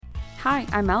Hi,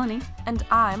 I'm Melanie. And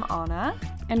I'm Anna.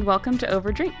 And welcome to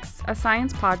Over Drinks, a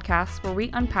science podcast where we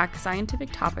unpack scientific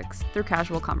topics through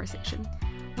casual conversation.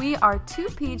 We are two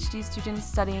PhD students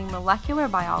studying molecular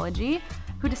biology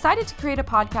who decided to create a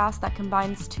podcast that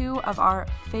combines two of our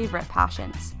favorite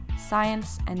passions,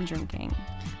 science and drinking.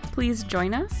 Please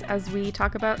join us as we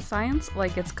talk about science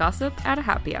like it's gossip at a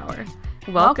happy hour.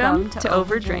 Welcome to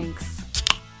Over Drinks.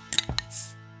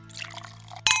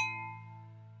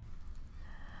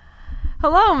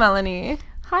 Hello, Melanie.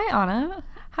 Hi, Anna.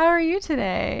 How are you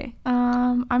today?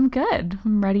 I'm good.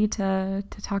 I'm ready to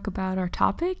talk about our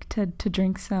topic, to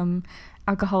drink some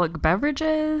alcoholic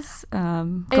beverages.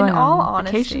 Going In all on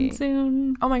vacation honesty,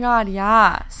 soon. Oh my god,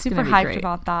 yeah. Super gonna be hyped great.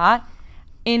 about that.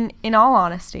 In all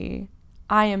honesty,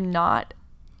 I am not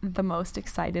the most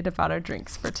excited about our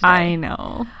drinks for today. I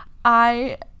know.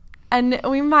 And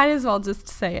we might as well just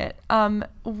say it.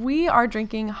 We are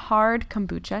drinking hard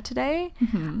kombucha today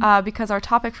because our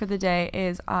topic for the day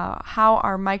is how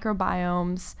our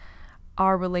microbiomes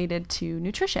are related to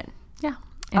nutrition. Yeah.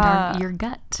 And your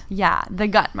gut. Yeah, the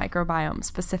gut microbiome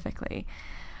specifically.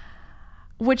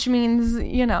 Which means,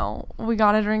 you know, we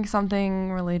got to drink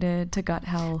something related to gut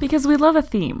health. Because we love a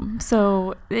theme.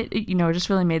 So, it just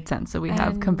really made sense that we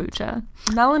have And kombucha.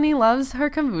 Melanie loves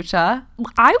her kombucha.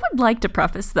 I would like to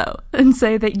preface, though, and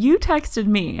say that you texted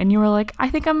me and you were like, I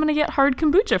think I'm going to get hard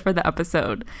kombucha for the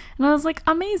episode. And I was like,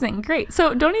 amazing, great.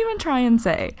 So don't even try and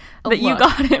say that you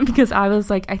got it, because I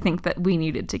was like, I think that we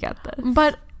needed to get this.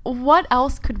 But what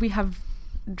else could we have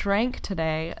drank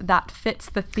today that fits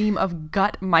the theme of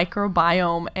gut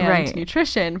microbiome and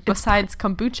nutrition besides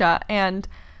kombucha? And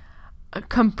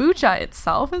kombucha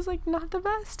itself is like not the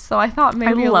best, so I thought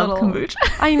maybe I love kombucha.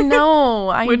 I know,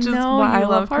 Which know is why you I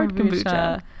love hard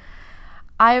kombucha.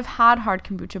 I've had hard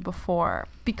kombucha before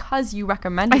because you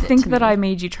recommended it. I think to that me. I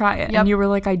made you try it, and you were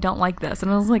like, I don't like this,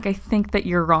 and I was like, I think that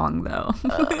you're wrong, though.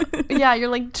 Yeah, you're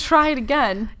like, try it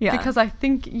again, because I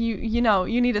think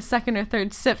you need a second or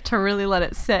third sip to really let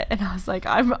it sit. And I was like,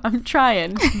 I'm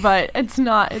trying, but it's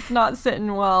not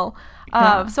sitting well.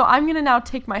 So I'm gonna now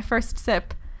take my first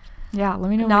sip. Yeah,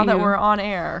 let me know now that we're on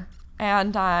air,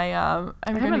 and I'm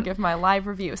gonna give my live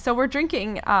review. So we're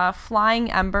drinking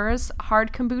Flying Embers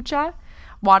hard kombucha,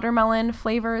 watermelon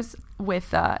flavors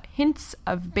with hints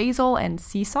of basil and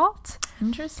sea salt.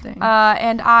 Interesting.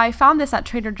 And I found this at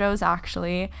Trader Joe's,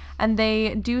 actually, and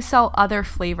they do sell other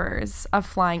flavors of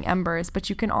Flying Embers, but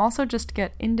you can also just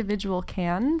get individual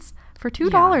cans for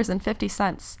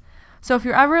 $2.50. So if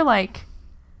you're ever like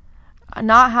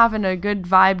not having a good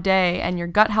vibe day and your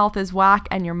gut health is whack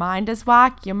and your mind is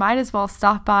whack, you might as well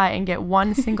stop by and get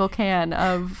one single can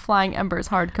of Flying Embers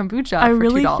hard kombucha. I for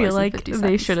really $2.50. feel like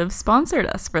they should have sponsored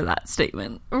us for that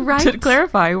statement. Right. To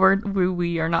clarify,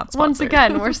 we are not sponsored. Once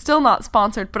again, we're still not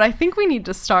sponsored, but I think we need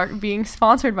to start being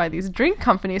sponsored by these drink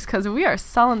companies because we are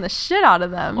selling the shit out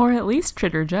of them. Or at least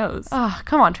Trader Joe's. Oh,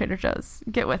 come on, Trader Joe's.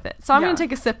 Get with it. So I'm going to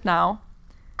take a sip now.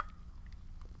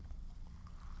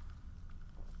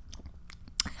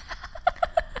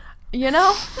 You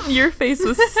know? Your face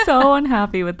was so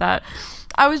unhappy with that.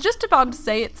 I was just about to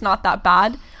say it's not that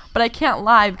bad, but I can't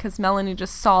lie because Melanie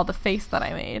just saw the face that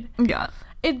I made. Yeah.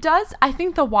 It does. I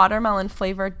think the watermelon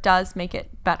flavor does make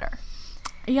it better.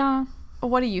 Yeah.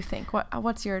 What do you think?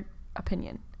 What's your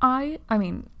opinion? I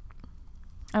mean,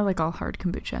 I like all hard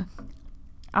kombucha.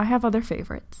 I have other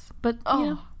favorites, but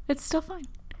it's still fine.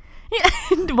 Yeah.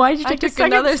 Why did you take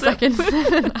another second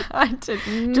sip? I did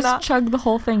just not. chug the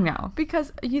whole thing now.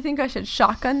 Because you think I should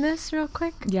shotgun this real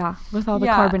quick? Yeah, with all the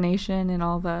carbonation and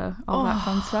all that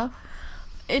fun stuff.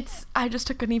 I just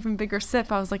took an even bigger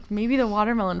sip. I was like, maybe the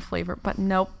watermelon flavor, but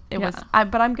nope. But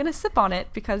I'm gonna sip on it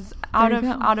because out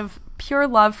of pure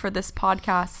love for this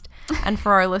podcast and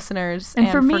for our listeners and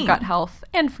for me, gut health,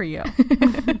 and for you.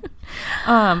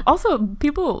 Also,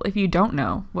 people, if you don't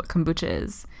know what kombucha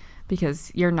is,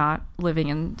 because you're not living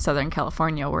in Southern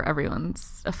California where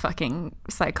everyone's a fucking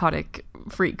psychotic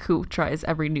freak who tries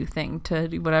every new thing to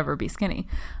do whatever, be skinny.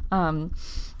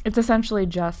 It's essentially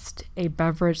just a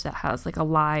beverage that has like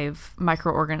alive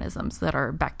microorganisms that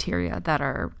are bacteria that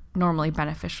are normally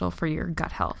beneficial for your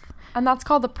gut health. And that's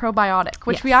called the probiotic,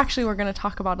 which we actually were going to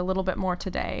talk about a little bit more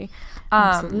today.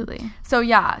 Absolutely.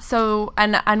 So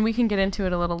and we can get into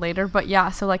it a little later, but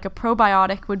so like a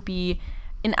probiotic would be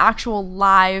an actual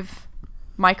live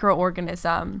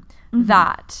microorganism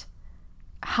that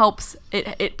helps,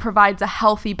 it provides a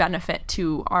healthy benefit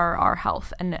to our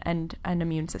health and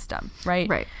immune system,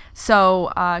 right?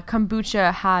 So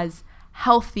kombucha has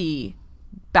healthy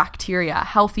bacteria,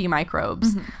 healthy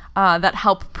microbes that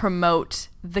help promote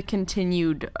the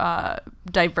continued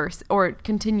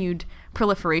continued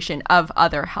proliferation of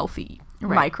other healthy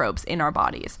microbes in our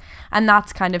bodies. And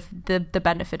that's kind of the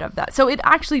benefit of that. So it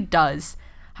actually does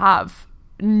have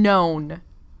known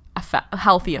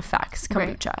healthy effects,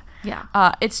 kombucha. Right.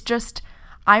 Yeah. It's just,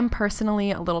 I'm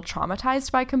personally a little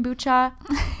traumatized by kombucha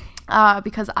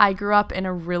because I grew up in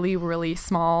a really, really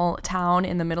small town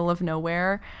in the middle of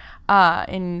nowhere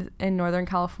in Northern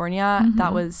California.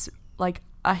 That was like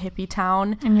a hippie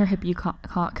town. In your hippie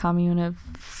commune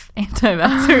of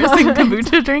anti-vaxxers and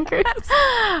kombucha drinkers.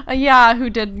 Yeah, who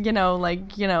did,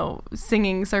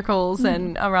 singing circles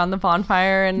and around the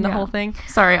bonfire and the whole thing.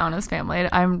 Sorry, honest family.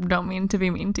 I don't mean to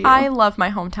be mean to you. I love my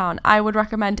hometown. I would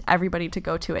recommend everybody to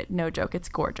go to it. No joke. It's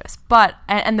gorgeous. But,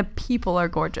 and the people are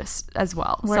gorgeous as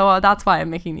well. So that's why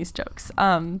I'm making these jokes.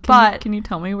 Can you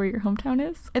tell me where your hometown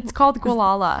is? It's called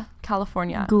Gualala,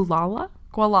 California. Gualala?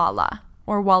 Gualala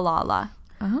or Walala.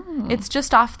 Oh. It's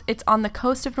it's on the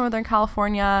coast of Northern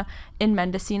California in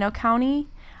Mendocino County.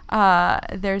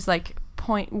 There's like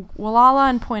Gualala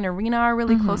and Point Arena are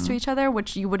really close to each other,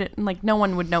 which you wouldn't, no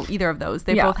one would know either of those.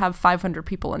 They both have 500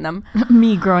 people in them.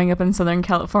 Me growing up in Southern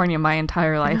California my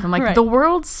entire life, I'm like, the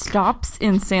world stops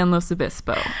in San Luis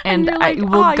Obispo and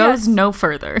it goes no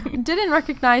further. Didn't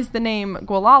recognize the name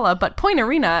Gualala, but Point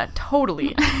Arena,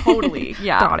 totally,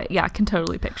 yeah. Got it. Yeah, can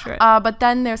totally picture it. But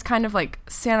then there's kind of like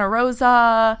Santa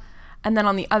Rosa, and then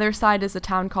on the other side is a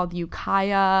town called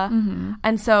Ukiah.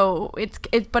 And so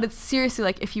but it's seriously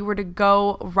like if you were to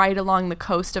go right along the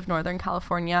coast of Northern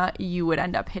California, you would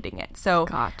end up hitting it. So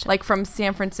like from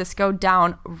San Francisco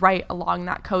down right along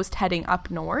that coast heading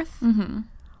up north.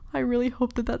 I really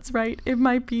hope that that's right. It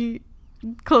might be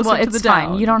closer to the down.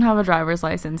 Fine. You don't have a driver's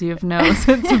license. You have no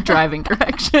sense of driving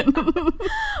direction.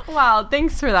 Wow,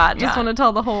 thanks for that. Just want to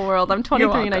tell the whole world I'm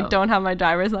 23 and I don't have my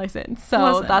driver's license.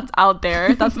 So that's out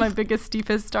there. That's my biggest,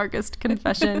 deepest, darkest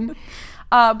confession.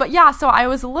 But yeah, so I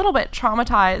was a little bit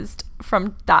traumatized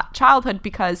from that childhood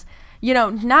because,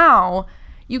 now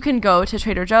you can go to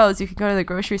Trader Joe's, you can go to the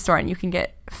grocery store and you can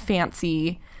get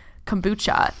fancy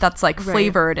kombucha that's like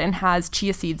flavored and has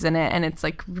chia seeds in it and it's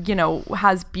like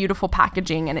has beautiful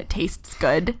packaging and it tastes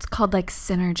good. It's called like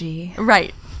Synergy,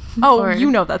 right?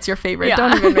 That's your favorite. Yeah.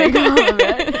 Don't even make fun of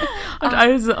it. I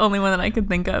was the only one that I could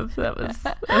think of that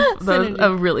was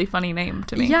a really funny name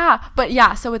to me.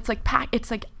 So it's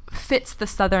like fits the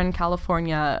Southern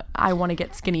California I want to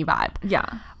get skinny vibe.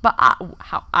 But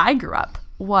how I grew up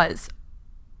was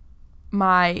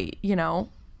my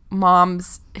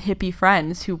mom's hippie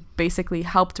friends who basically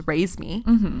helped raise me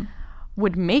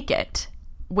would make it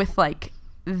with like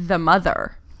the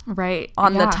mother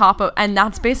on the top of, and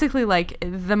that's basically like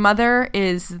the mother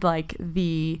is like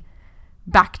the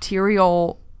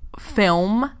bacterial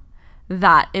film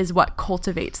that is what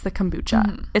cultivates the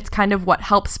kombucha. It's kind of what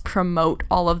helps promote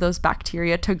all of those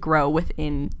bacteria to grow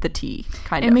within the tea.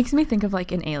 It makes me think of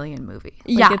like an alien movie.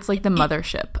 It's like the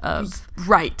mothership of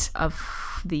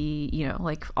the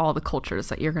like all the cultures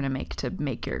that you're going to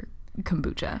make your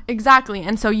kombucha. Exactly.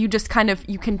 And so you just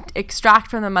you can extract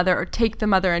from the mother or take the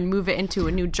mother and move it into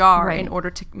a new jar in order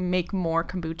to make more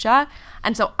kombucha.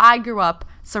 And so I grew up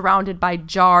surrounded by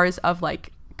jars of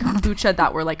like kombucha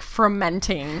that were like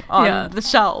fermenting on the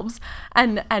shelves.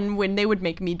 And when they would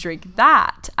make me drink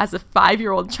that as a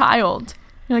 5-year-old child,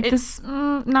 you're like,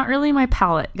 not really my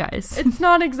palate, guys. It's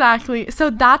not exactly. So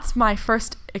that's my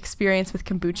first experience with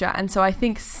kombucha. And so I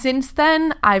think since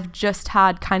then, I've just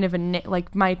had kind of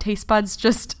my taste buds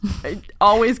just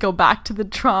always go back to the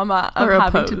trauma of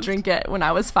having to drink it when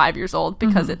I was 5 years old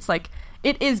because it's like,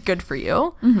 it is good for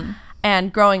you.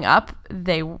 And growing up,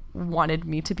 they wanted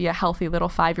me to be a healthy little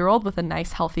 5-year-old with a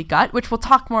nice, healthy gut, which we'll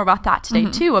talk more about that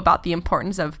today too, about the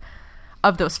importance of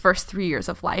those first 3 years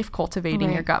of life,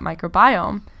 cultivating your gut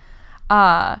microbiome.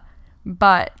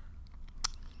 But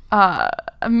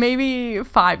maybe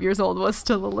 5 years old was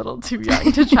still a little too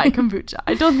young to try kombucha.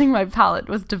 I don't think my palate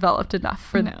was developed enough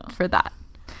for that.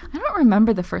 I don't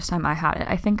remember the first time I had it.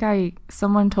 I think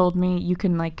someone told me you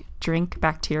can like drink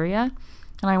bacteria.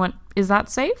 And I went, is that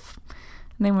safe?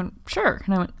 And they went, sure.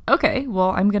 And I went, okay,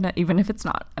 well, even if it's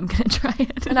not, I'm going to try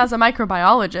it. And as a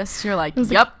microbiologist, you're like,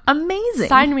 yep. Like, amazing.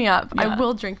 Sign me up. Yeah. I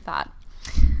will drink that.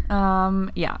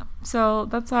 Yeah. So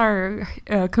that's our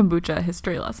kombucha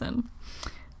history lesson.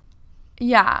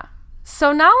 Yeah.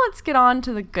 So now let's get on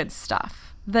to the good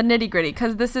stuff, the nitty gritty,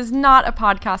 because this is not a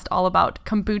podcast all about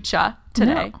kombucha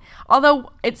today. No.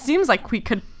 Although it seems like we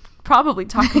could probably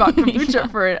talk about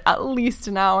kombucha for at least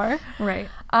an hour. Right.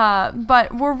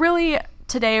 But we're really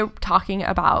today talking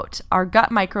about our gut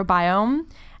microbiome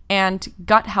and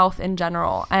gut health in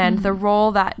general and the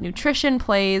role that nutrition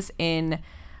plays in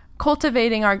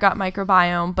cultivating our gut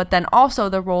microbiome, but then also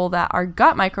the role that our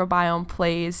gut microbiome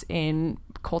plays in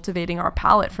cultivating our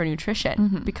palate for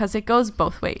nutrition, because it goes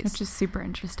both ways. Which is super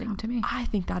interesting to me. I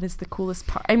think that is the coolest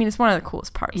part. I mean, it's one of the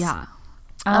coolest parts. Yeah.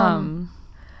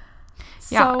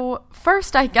 So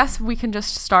first, I guess we can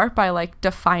just start by like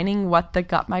defining what the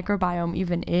gut microbiome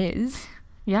even is.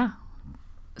 Yeah.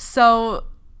 So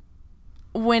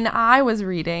when I was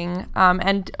reading,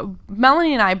 and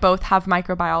Melanie and I both have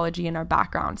microbiology in our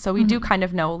background, so we do kind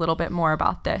of know a little bit more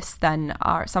about this than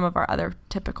some of our other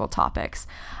typical topics.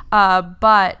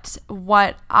 But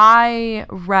what I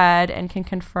read and can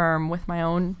confirm with my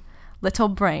own little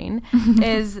brain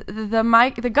is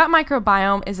the gut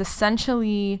microbiome is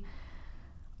essentially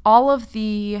all of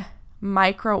the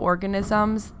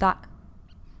microorganisms that...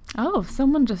 Oh,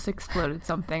 someone just exploded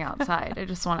something outside. I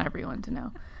just want everyone to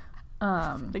know.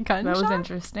 That was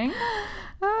interesting.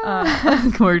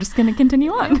 We're just going to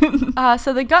continue on.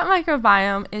 So the gut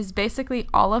microbiome is basically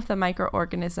all of the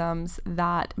microorganisms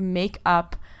that make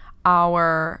up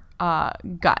our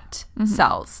gut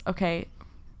cells, okay?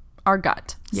 Our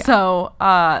gut. Yeah. So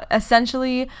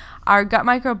essentially, our gut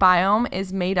microbiome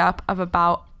is made up of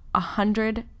about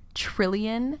 100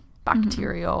 trillion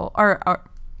bacterial or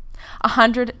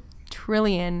 100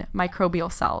 trillion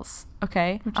microbial cells,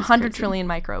 okay? 100 trillion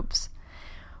microbes,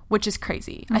 which is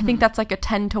crazy. I think that's like a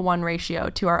 10-to-1 ratio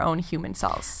to our own human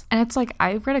cells. And it's like,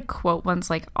 I read a quote once,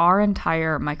 like our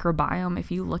entire microbiome,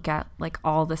 if you look at like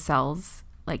all the cells,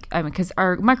 like, I mean, because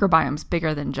our microbiome's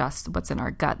bigger than just what's in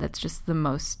our gut. That's just the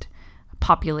most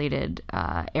populated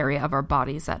area of our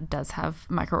bodies that does have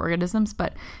microorganisms,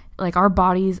 but like our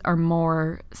bodies are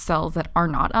more cells that are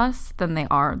not us than they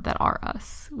are that are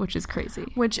us, which is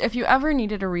crazy. Which, if you ever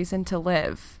needed a reason to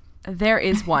live, there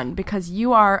is one, because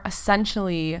you are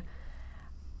essentially,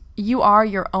 you are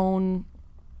your own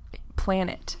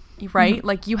planet, right?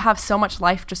 Like you have so much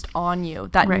life just on you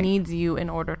that needs you in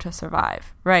order to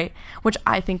survive, right? Which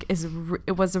I think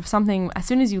it was something, as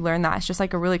soon as you learn that, it's just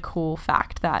like a really cool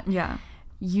fact that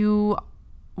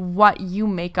what you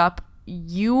make up,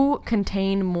 you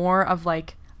contain more of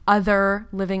like other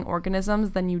living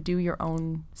organisms than you do your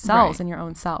own cells and your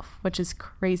own self, which is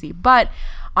crazy. But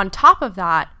on top of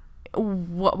that,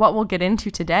 what we'll get into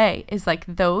today is like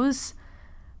those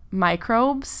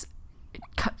microbes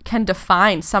can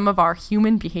define some of our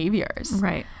human behaviors.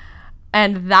 Right.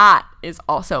 And that is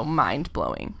also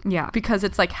mind-blowing. Yeah. Because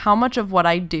it's like, how much of what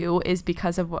I do is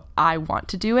because of what I want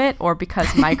to do it, or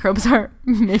because microbes are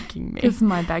making me. Because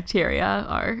my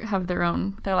bacteria have their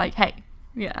own... They're like, hey,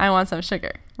 I want some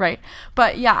sugar. Right.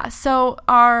 But yeah, so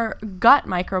our gut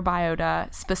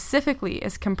microbiota specifically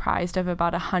is comprised of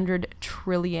about 100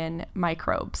 trillion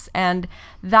microbes. And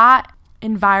that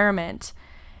environment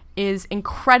is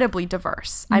incredibly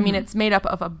diverse. I mean, it's made up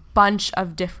of a bunch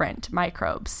of different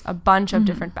microbes, a bunch of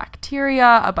different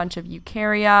bacteria, a bunch of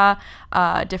eukarya,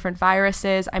 different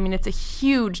viruses. I mean, it's a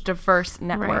huge, diverse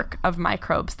network of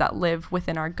microbes that live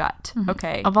within our gut,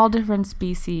 okay? Of all different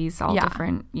species, all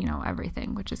different,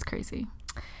 everything, which is crazy.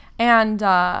 And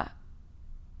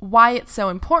why it's so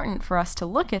important for us to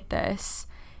look at this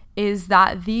is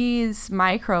that these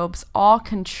microbes all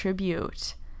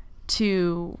contribute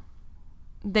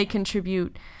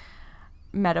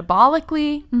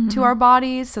metabolically to our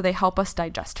bodies. So they help us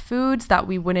digest foods that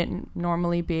we wouldn't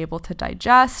normally be able to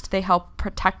digest. They help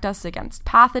protect us against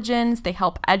pathogens. They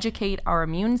help educate our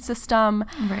immune system.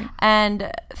 Right.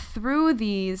 And through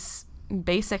these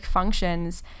basic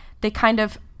functions, they kind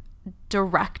of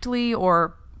directly,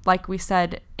 or like we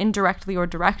said, indirectly or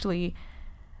directly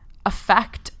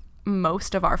affect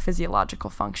most of our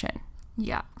physiological function.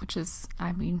 Yeah, which is,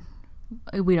 I mean,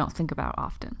 we don't think about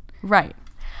often. Right.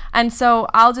 And so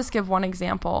I'll just give one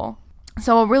example.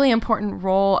 So a really important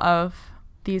role of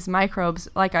these microbes,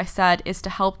 like I said, is to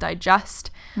help digest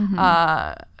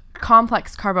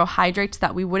complex carbohydrates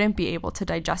that we wouldn't be able to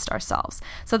digest ourselves.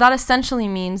 So that essentially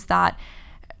means that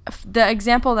the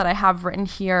example that I have written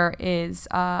here is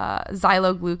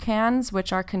xyloglucans,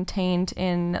 which are contained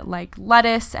in like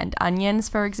lettuce and onions,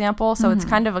 for example. So it's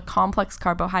kind of a complex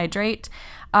carbohydrate,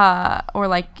 or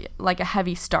like a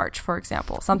heavy starch, for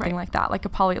example, something like that, like a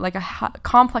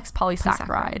complex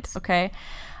polysaccharide. Okay.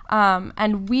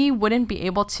 And we wouldn't be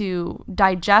able to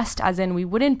digest, as in we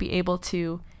wouldn't be able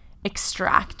to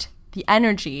extract the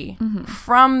energy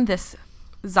from this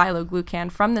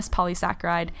xyloglucan, from this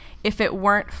polysaccharide, if it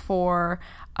weren't for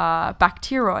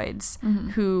bacteroids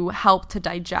who help to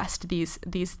digest these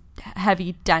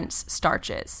heavy, dense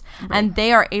starches. And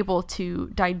they are able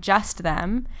to digest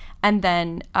them and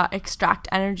then extract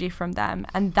energy from them.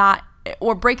 And that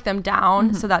or break them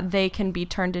down so that they can be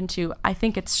turned into, I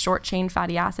think it's short chain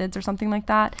fatty acids or something like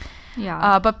that.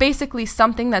 Yeah. But basically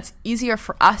something that's easier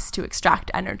for us to extract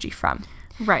energy from.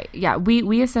 Right. Yeah.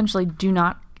 We essentially do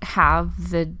not have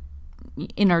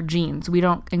in our genes, we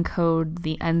don't encode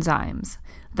the enzymes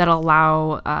that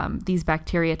allow these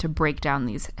bacteria to break down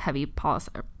these heavy.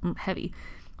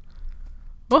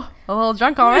 Oh, a little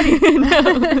drunk already.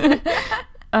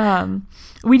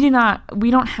 We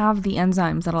don't have the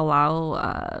enzymes that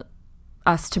allow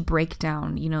us to break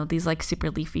down, these like super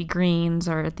leafy greens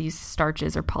or these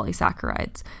starches or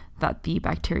polysaccharides that the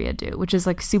bacteria do, which is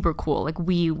like super cool. Like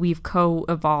we've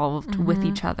co-evolved with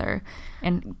each other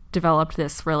and developed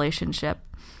this relationship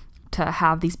to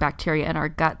have these bacteria in our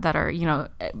gut that are,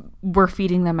 we're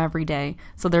feeding them every day.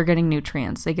 So they're getting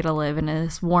nutrients. They get to live in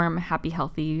this warm, happy,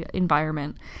 healthy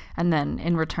environment. And then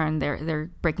in return, they're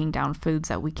breaking down foods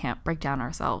that we can't break down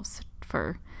ourselves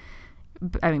for,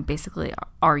 basically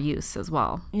our use as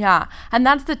well. Yeah. And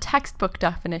that's the textbook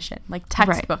definition, like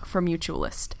textbook for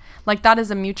mutualist. Like that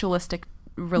is a mutualistic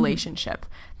relationship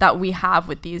that we have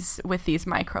with these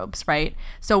microbes, right?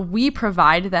 So we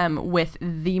provide them with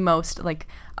the most, like,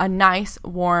 a nice,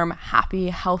 warm, happy,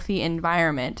 healthy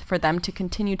environment for them to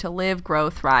continue to live, grow,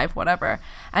 thrive, whatever.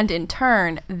 And in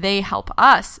turn, they help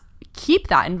us keep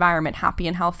that environment happy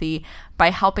and healthy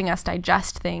by helping us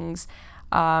digest things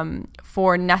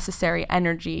for necessary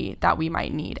energy that we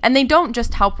might need. And they don't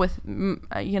just help with,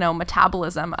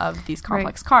 metabolism of these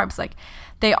complex carbs. Like,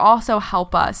 they also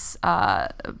help us,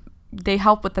 they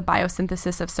help with the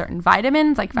biosynthesis of certain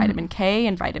vitamins, like vitamin K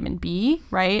and vitamin B,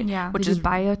 right? Yeah, which is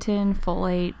biotin,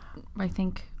 folate, I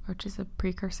think, which is a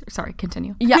precursor. Sorry,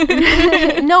 continue.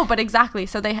 Yeah. No, but exactly.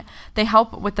 So they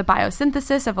help with the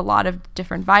biosynthesis of a lot of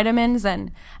different vitamins,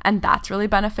 and that's really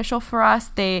beneficial for us.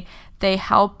 They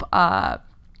help us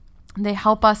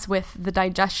with the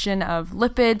digestion of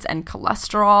lipids and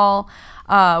cholesterol,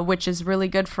 which is really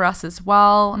good for us as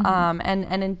well.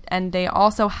 And they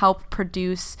also help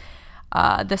produce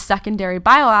the secondary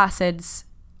bile acids.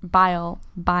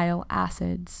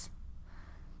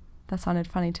 That sounded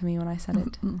funny to me when I said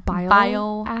it.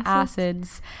 Bile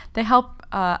acids. They help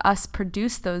us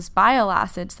produce those bile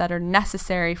acids that are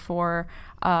necessary for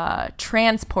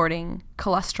transporting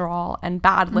cholesterol and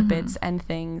bad lipids and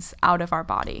things out of our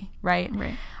body, right?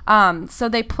 So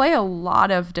they play a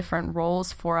lot of different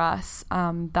roles for us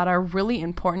that are really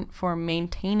important for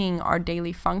maintaining our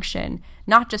daily function,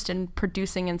 not just in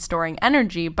producing and storing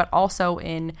energy, but also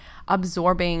in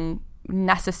absorbing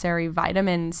necessary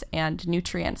vitamins and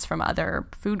nutrients from other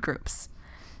food groups.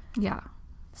 Yeah.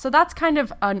 So that's kind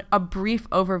of a brief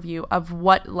overview of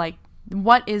what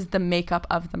is the makeup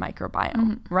of the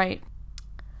microbiome, right?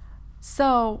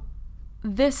 So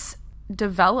this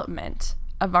development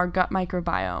of our gut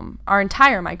microbiome, our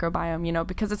entire microbiome,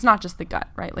 because it's not just the gut,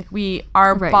 right? Like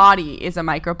our body is a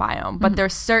microbiome, but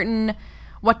there's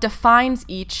what defines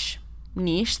each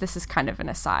niche, this is kind of an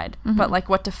aside, but like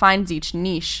what defines each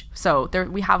niche. So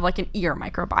we have like an ear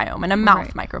microbiome and a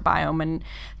mouth microbiome and,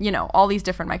 all these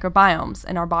different microbiomes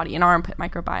in our body, an armpit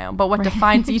microbiome. But what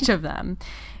defines each of them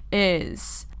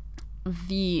is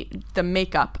the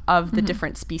makeup of the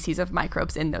different species of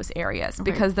microbes in those areas,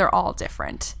 because they're all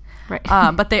different. Right.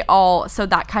 But so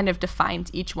that kind of defines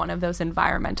each one of those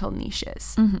environmental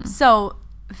niches. So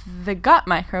the gut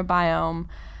microbiome,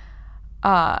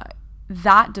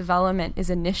 that development is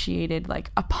initiated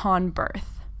like upon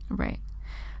birth. Right.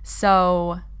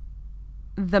 So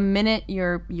the minute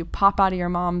you pop out of your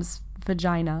mom's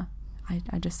vagina,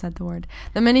 I just said the word.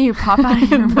 The minute you pop out of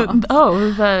your mom's...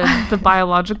 the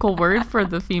biological word for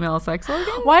the female sex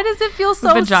organ? Why does it feel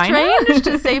so strange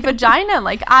to say vagina?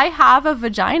 Like, I have a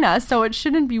vagina, so it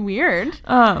shouldn't be weird.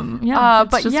 Yeah,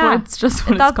 but it's just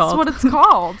what that's it's called. What it's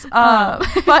called.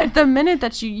 But the minute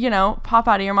that you pop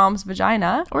out of your mom's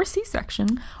vagina... Or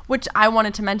C-section. Which I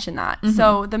wanted to mention that.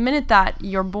 So the minute that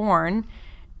you're born...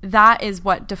 that is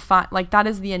what that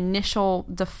is the initial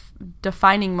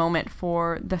defining moment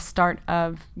for the start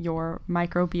of your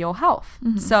microbial health.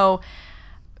 So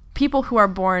people who are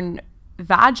born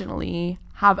vaginally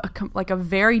have a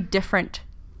very different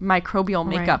microbial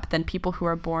makeup than people who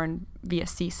are born via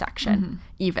C-section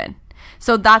even.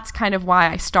 So that's kind of why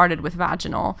I started with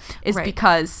vaginal, is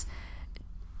because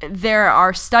there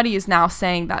are studies now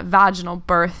saying that vaginal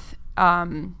birth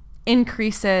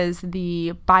increases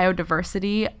the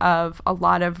biodiversity of a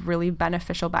lot of really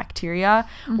beneficial bacteria,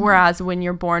 whereas when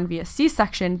you're born via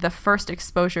C-section, the first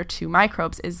exposure to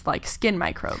microbes is like skin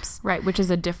microbes. Right, which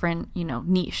is a different,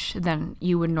 niche than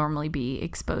you would normally be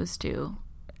exposed to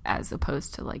as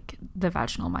opposed to like the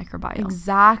vaginal microbiome.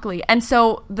 Exactly. And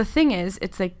so the thing is,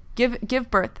 it's like give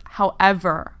birth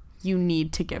however you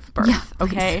need to give birth. Yeah,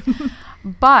 okay.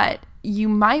 But you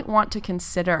might want to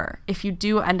consider, if you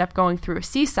do end up going through a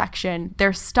C-section,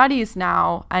 there's studies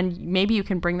now, and maybe you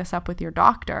can bring this up with your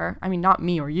doctor. I mean, not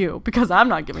me or you, because I'm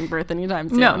not giving birth anytime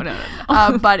soon. No.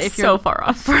 But if you're so far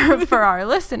off for our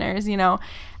listeners, you know,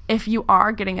 if you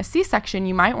are getting a C-section,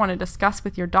 you might want to discuss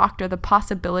with your doctor the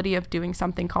possibility of doing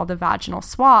something called a vaginal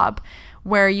swab,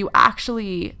 where you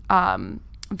actually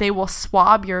they will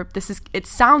swab it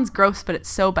sounds gross, but it's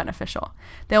so beneficial.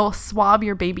 They will swab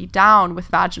your baby down with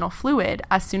vaginal fluid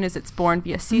as soon as it's born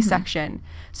via C-section,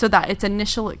 so that its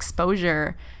initial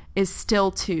exposure is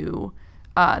still to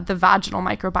the vaginal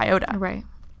microbiota. Right.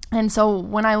 And so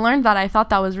when I learned that, I thought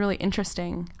that was really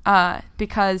interesting,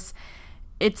 because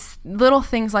it's little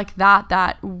things like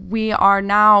that we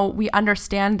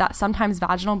understand that sometimes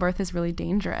vaginal birth is really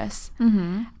dangerous,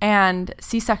 and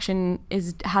C-section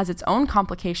has its own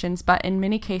complications, but in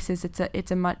many cases it's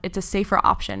a safer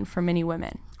option for many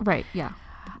women. Right. Yeah.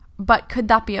 But could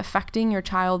that be affecting your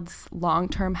child's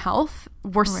long-term health?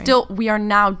 We are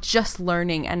now just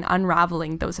learning and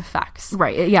unraveling those effects.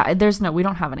 Right. Yeah. We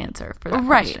don't have an answer for that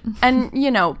question. And, you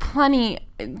know,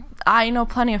 I know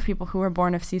plenty of people who were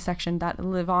born of C-section that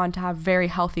live on to have very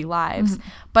healthy lives.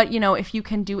 But, you know, if you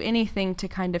can do anything to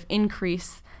kind of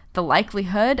increase the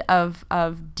likelihood of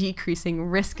decreasing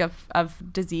risk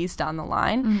of disease down the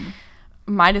line,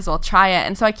 might as well try it.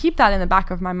 And so I keep that in the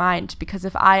back of my mind, because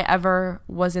if I ever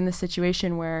was in the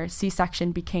situation where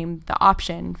C-section became the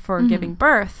option for giving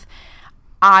birth,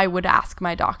 I would ask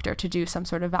my doctor to do some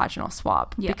sort of vaginal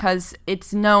swab, because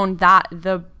it's known that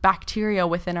the bacteria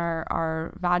within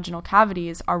our vaginal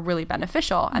cavities are really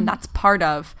beneficial, and that's part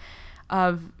of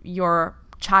your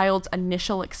child's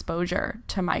initial exposure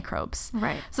to microbes.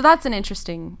 Right. So that's an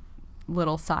interesting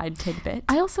little side tidbit.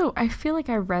 I feel like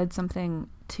I read something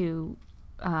too,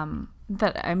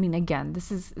 that, I mean, again,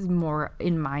 this is more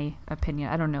in my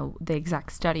opinion, I don't know the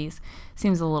exact studies,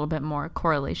 seems a little bit more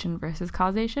correlation versus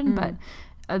causation, but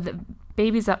the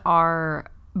babies that are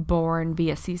born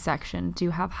via C-section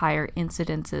do have higher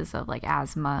incidences of like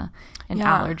asthma and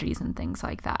allergies and things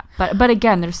like that. But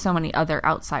again, there's so many other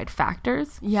outside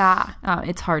factors. Yeah.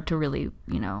 It's hard to really,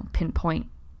 you know, pinpoint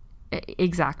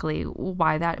exactly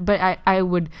why that, but I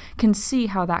can see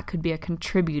how that could be a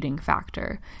contributing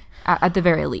factor at the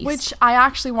very least. Which I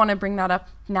actually want to bring that up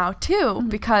now too,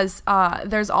 because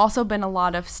there's also been a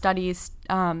lot of studies,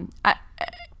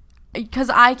 because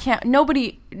we're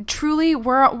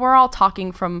all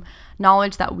talking from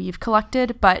knowledge that we've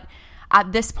collected, but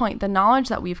at this point, the knowledge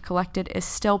that we've collected is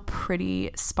still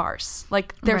pretty sparse.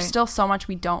 Like, there's still so much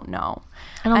we don't know.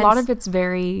 And a lot of it's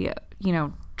very, you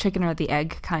know, chicken or the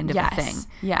egg kind of a thing.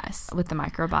 Yes. With the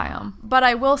microbiome. But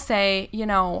I will say, you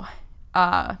know,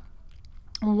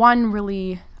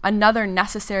 another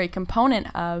necessary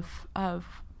component of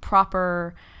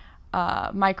proper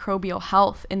microbial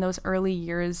health in those early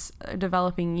years,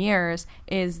 developing years,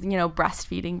 is, you know,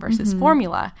 breastfeeding versus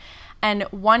formula. And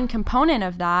one component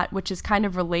of that, which is kind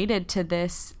of related to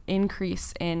this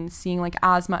increase in seeing like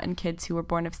asthma in kids who were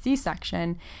born of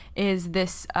C-section, is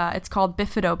this, it's called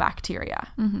bifidobacteria.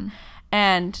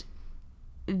 And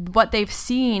what they've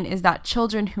seen is that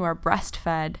children who are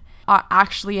breastfed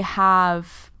actually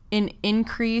have an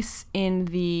increase in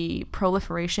the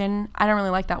proliferation. I don't really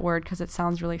like that word because it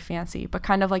sounds really fancy, but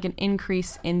kind of like an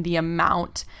increase in the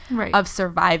amount of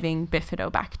surviving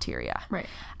bifidobacteria. Right.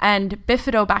 And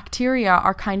bifidobacteria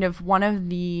are kind of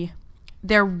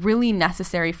they're really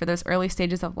necessary for those early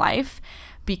stages of life,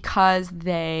 because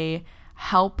they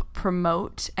help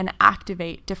promote and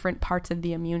activate different parts of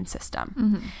the immune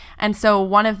system. And so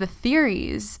one of the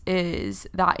theories is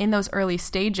that in those early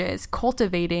stages,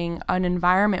 cultivating an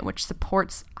environment which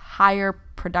supports higher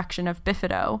production of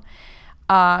bifido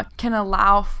can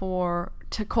allow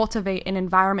to cultivate an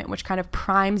environment which kind of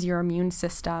primes your immune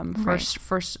system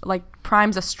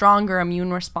primes a stronger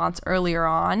immune response earlier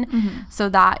on, so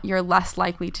that you're less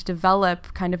likely to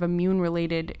develop kind of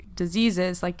immune-related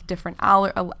diseases like different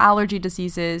allergy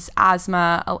diseases,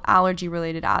 asthma,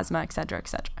 allergy-related asthma, et cetera, et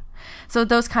cetera. So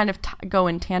those kind of go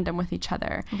in tandem with each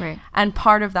other. Right. And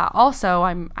part of that also,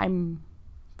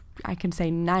 I can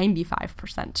say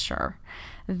 95% sure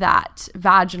that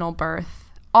vaginal birth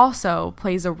also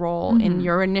plays a role in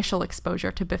your initial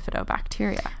exposure to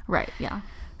bifidobacteria. Right, yeah.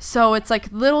 So it's like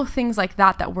little things like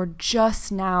that we're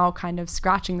just now kind of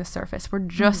scratching the surface. We're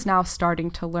just now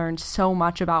starting to learn so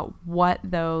much about what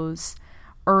those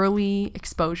early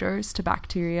exposures to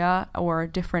bacteria or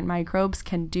different microbes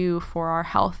can do for our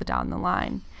health down the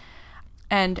line.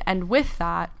 And with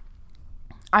that,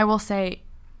 I will say,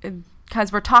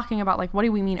 because we're talking about like, what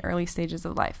do we mean early stages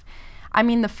of life? I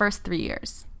mean the first 3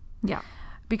 years. Yeah.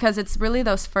 Because it's really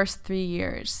those first 3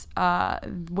 years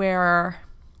where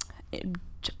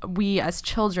we as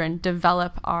children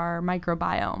develop our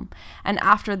microbiome. And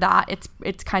after that,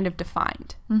 it's kind of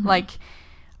defined. Mm-hmm. Like,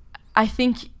 I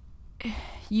think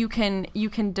you can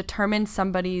determine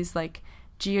somebody's like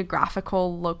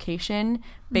geographical location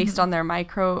based on their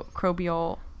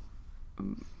microbial,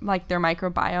 like their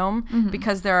microbiome,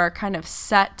 because there are kind of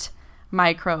set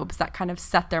microbes that kind of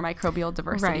set their microbial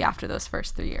diversity after those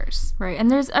first 3 years. Right. And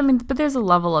there's a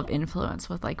level of influence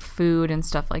with like food and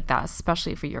stuff like that,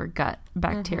 especially for your gut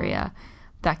bacteria,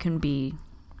 that can be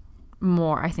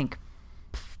more, I think,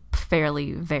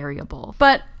 fairly variable.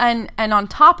 But and on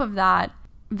top of that,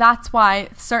 that's why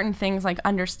certain things like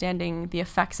understanding the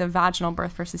effects of vaginal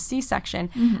birth versus C-section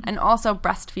and also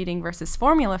breastfeeding versus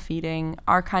formula feeding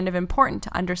are kind of important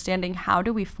to understanding how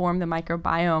do we form the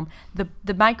microbiome, the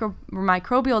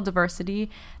microbial diversity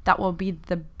that will be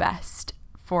the best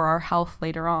for our health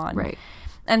later on. Right.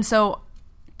 And so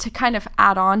to kind of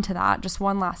add on to that, just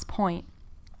one last point.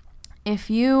 If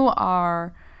you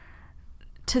are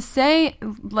to say,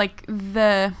 like,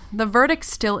 the verdict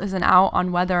still isn't out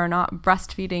on whether or not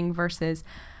breastfeeding versus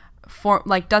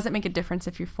does it make a difference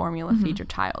if you formula feed your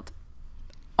child.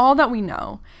 All that we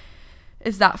know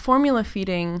is that formula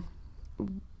feeding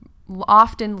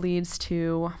often leads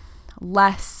to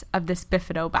less of this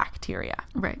bifidobacteria,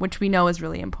 which we know is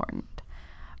really important.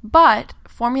 But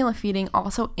formula feeding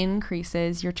also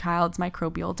increases your child's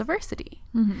microbial diversity.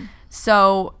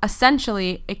 So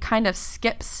essentially, it kind of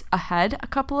skips ahead a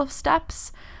couple of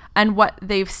steps. And what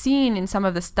they've seen in some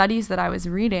of the studies that I was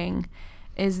reading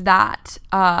is that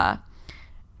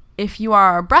if you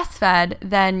are breastfed,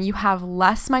 then you have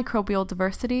less microbial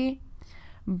diversity,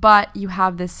 but you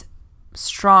have this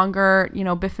stronger,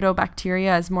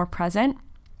 bifidobacteria is more present.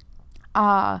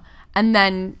 And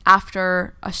then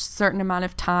after a certain amount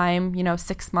of time,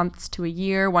 6 months to a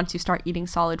year, once you start eating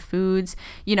solid foods,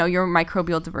 your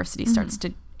microbial diversity starts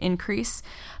to increase.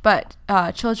 But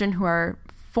children who are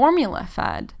formula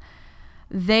fed,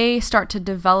 they start to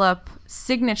develop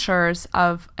signatures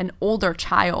of an older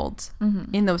child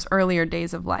in those earlier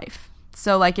days of life.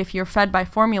 So like if you're fed by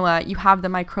formula, you have the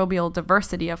microbial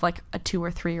diversity of like a 2 or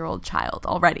 3 year old child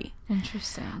already.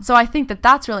 Interesting. So I think that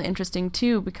that's really interesting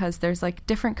too, because there's like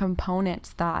different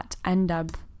components that end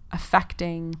up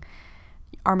affecting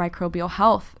our microbial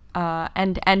health.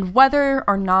 And whether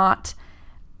or not,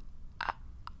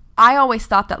 I always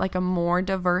thought that like a more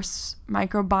diverse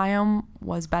microbiome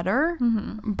was better,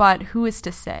 but who is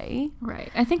to say?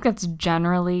 Right. I think that's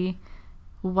generally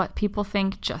what people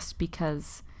think, just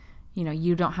because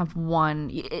you don't have one.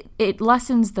 It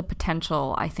lessens the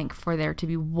potential, I think, for there to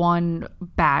be one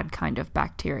bad kind of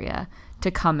bacteria to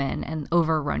come in and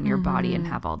overrun your body and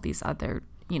have all these other,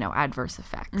 adverse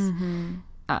effects.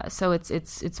 So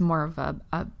it's more of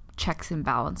a checks and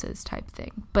balances type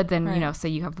thing. But then, say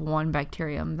you have one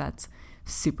bacterium that's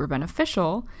super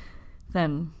beneficial,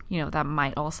 then, that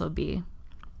might also be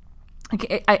like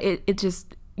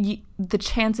the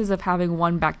chances of having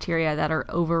one bacteria that are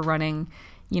overrunning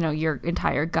your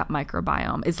entire gut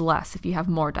microbiome is less if you have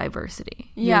more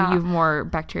diversity. You have more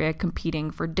bacteria competing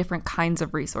for different kinds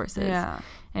of resources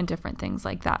and different things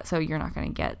like that. So you're not going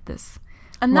to get this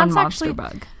one monster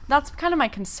bug. That's kind of my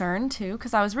concern too,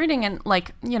 because I was reading and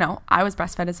I was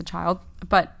breastfed as a child,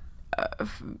 but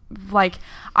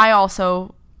I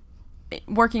also,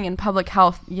 working in public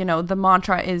health, the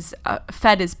mantra is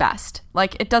fed is best.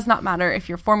 Like, it does not matter if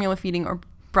you're formula feeding or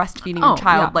breastfeeding your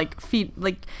child, feed,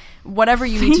 whatever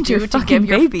you need to do to give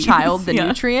your child the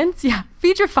nutrients.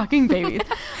 Feed your fucking babies.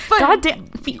 But goddamn,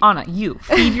 Anna, you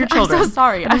feed your children. I'm so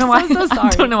sorry. I'm so sorry. I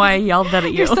don't know why I yelled that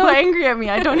at you. You're so angry at me.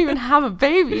 I don't even have a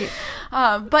baby.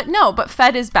 But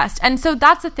fed is best. And so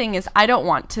that's the thing, is I don't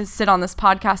want to sit on this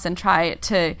podcast and try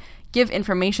to give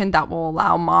information that will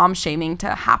allow mom shaming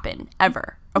to happen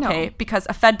ever. Okay, no. Because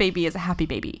a fed baby is a happy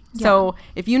baby. Yeah. So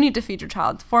if you need to feed your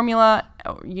child formula,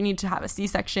 or you need to have a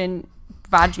C-section,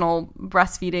 vaginal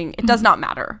breastfeeding, it does not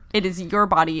matter. It is your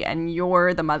body and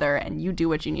you're the mother and you do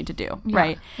what you need to do,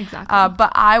 right? Exactly.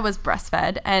 But I was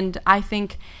breastfed, and I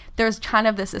think there's kind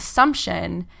of this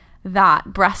assumption that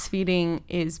breastfeeding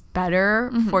is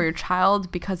better for your child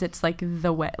because it's like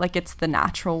the way, like it's the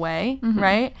natural way,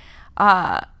 right?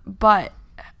 But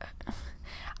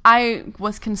I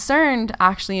was concerned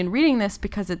actually in reading this,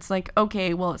 because it's like,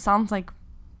 okay, well, it sounds like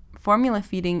formula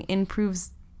feeding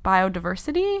improves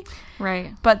biodiversity,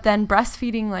 right? But then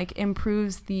breastfeeding like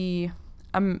improves the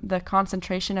the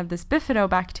concentration of this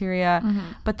bifidobacteria,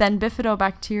 but then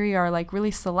bifidobacteria are like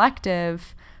really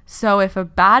selective. So if a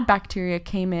bad bacteria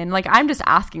came in, like I'm just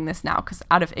asking this now because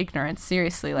out of ignorance,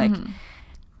 seriously, like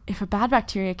if a bad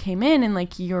bacteria came in and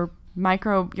like your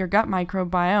gut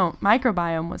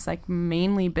microbiome was like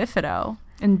mainly bifido,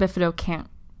 and bifido can't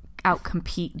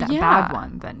outcompete that bad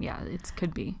one, then it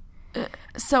could be.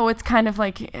 So it's kind of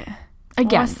like,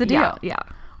 again, what's the deal? Yeah.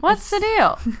 What's the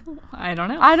deal? I don't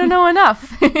know. I don't know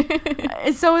enough.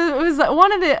 So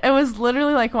it was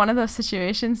literally like one of those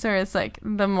situations where it's like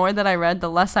the more that I read, the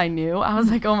less I knew. I was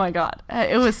like, oh my God,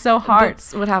 it was so hard.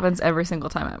 That's what happens every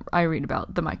single time I read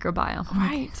about the microbiome.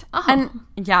 Right.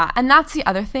 And that's the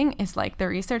other thing is like the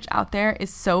research out there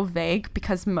is so vague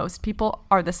because most people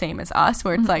are the same as us,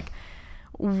 where it's like,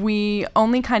 we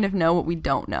only kind of know what we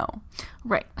don't know.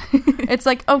 Right. It's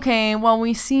like, okay, well,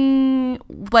 we see,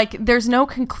 like, there's no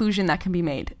conclusion that can be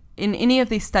made. In any of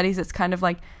these studies, it's kind of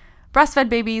like breastfed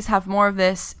babies have more of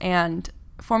this and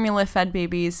formula-fed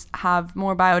babies have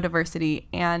more biodiversity,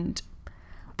 and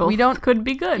both could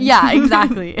be good. Yeah,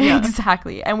 exactly.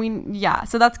 Exactly. And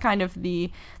so that's kind of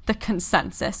the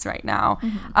consensus right now.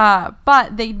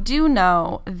 But they do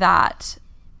know that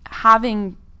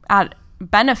having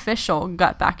beneficial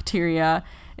gut bacteria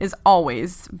is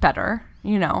always better,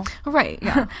 Right,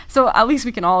 yeah. So at least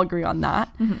we can all agree on that.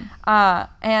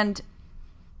 And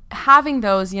having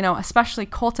those, especially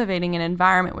cultivating an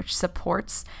environment which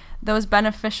supports those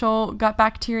beneficial gut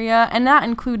bacteria, and that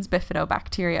includes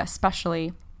bifidobacteria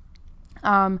especially,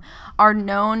 are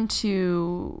known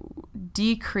to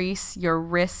decrease your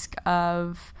risk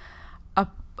of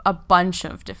a bunch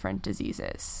of different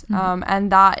diseases.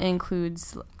 And that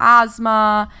includes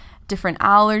asthma, different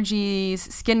allergies,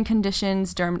 skin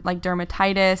conditions, like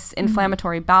dermatitis,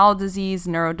 inflammatory bowel disease,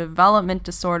 neurodevelopment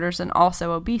disorders, and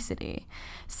also obesity.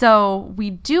 So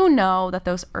we do know that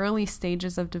those early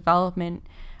stages of development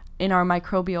in our gut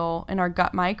microbiome, in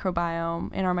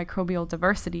our microbial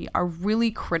diversity, are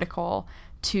really critical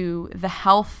to the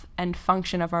health and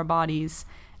function of our bodies,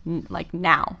 like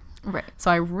now. Right. So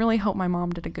I really hope my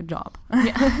mom did a good job.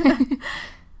 Yeah.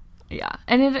 Yeah.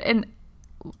 And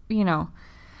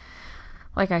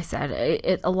like I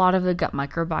said, a lot of the gut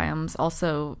microbiomes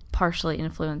also partially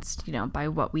influenced, by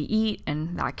what we eat,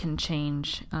 and that can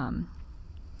change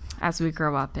as we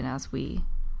grow up and as we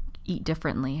eat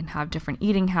differently and have different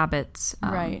eating habits.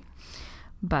 Right.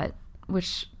 But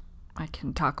which I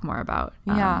can talk more about.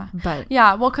 Well,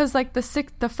 because like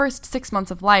the first 6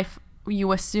 months of life,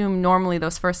 you assume normally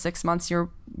those first 6 months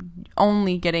you're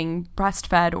only getting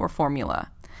breastfed or formula.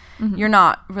 You're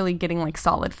not really getting like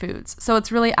solid foods. So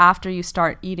it's really after you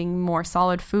start eating more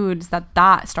solid foods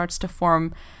that starts to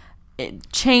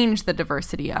change the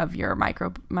diversity of your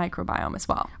microbiome as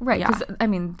well. Right. Because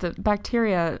the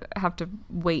bacteria have to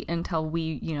wait until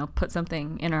we, put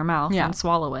something in our mouth and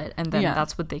swallow it. And then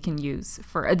that's what they can use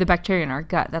for the bacteria in our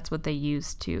gut. That's what they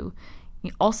use to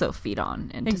also feed on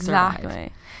and to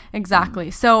survive. Exactly.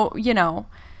 So,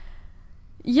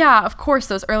 of course,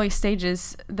 those early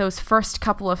stages, those first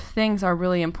couple of things are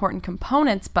really important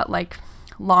components, but like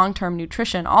long-term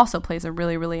nutrition also plays a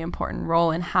really, really important role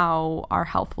in how our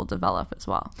health will develop as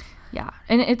well. Yeah.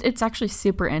 And it's actually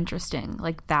super interesting,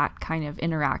 like that kind of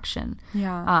interaction.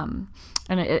 Yeah.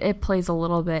 And it plays a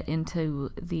little bit into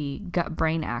the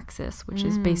gut-brain axis, which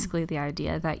is basically the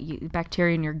idea that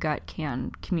bacteria in your gut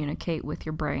can communicate with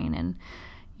your brain and,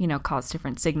 cause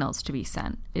different signals to be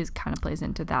sent. Kind of plays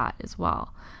into that as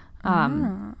well.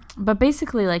 But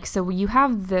basically, like, so you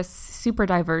have this super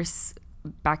diverse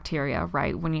bacteria,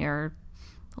 right, when you're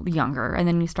younger, and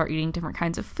then you start eating different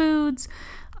kinds of foods,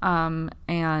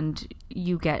 and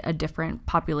you get a different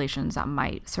populations that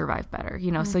might survive better,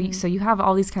 so you have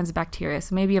all these kinds of bacteria.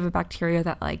 So maybe you have a bacteria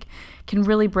that like can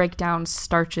really break down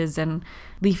starches and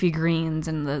leafy greens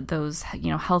and those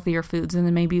healthier foods, and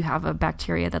then maybe you have a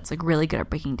bacteria that's like really good at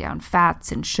breaking down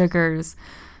fats and sugars,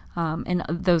 and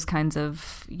those kinds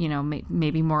of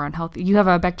maybe more unhealthy. You have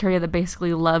a bacteria that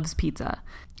basically loves pizza,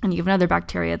 and you have another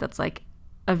bacteria that's like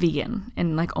a vegan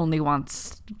and like only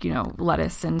wants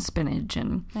lettuce and spinach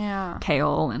and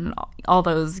kale and all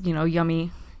those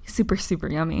yummy, super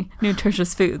yummy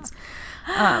nutritious foods.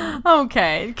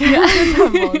 Okay.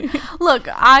 Look,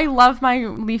 I love my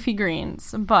leafy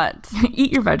greens, but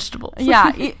eat your vegetables.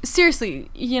 Seriously,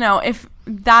 if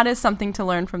that is something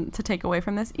to take away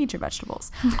from this, eat your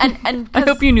vegetables. And I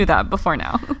hope you knew that before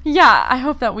now. Yeah, I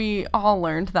hope that we all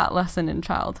learned that lesson in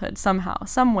childhood somehow,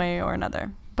 some way or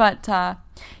another. But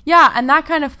and that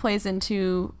kind of plays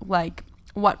into like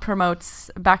what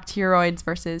promotes bacteroids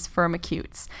versus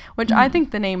firmicutes, which I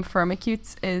think the name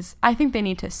firmicutes I think they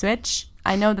need to switch.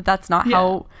 I know that that's not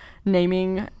how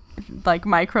naming like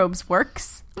microbes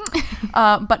works.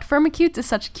 But Firmicutes is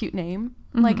such a cute name.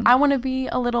 Like, I want to be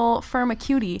a little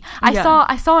Firmicutie. I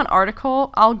saw an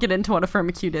article. I'll get into what a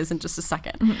Firmicute is in just a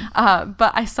second.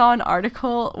 But I saw an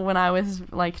article when I was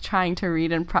like trying to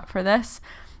read and prep for this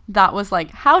that was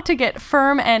like how to get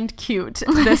firm and cute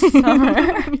this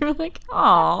summer. You were like,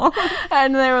 oh,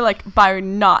 and they were like, by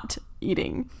not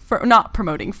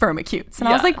promoting Firmicutes. And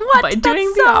I was like, what? By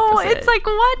doing the opposite. It's like,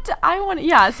 what? I want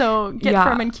so get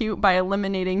firm and cute by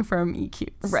eliminating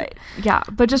Firmicutes. Right. Yeah.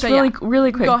 But just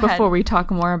really quick before we talk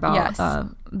more about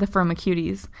the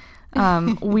Firmicuties.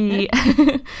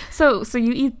 So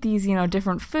you eat these,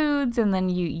 different foods, and then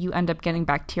you end up getting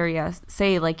bacteria.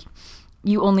 Say like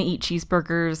you only eat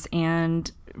cheeseburgers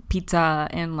and pizza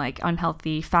and like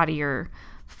unhealthy, fattier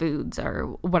foods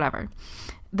or whatever.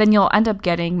 Then you'll end up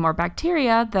getting more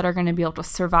bacteria that are going to be able to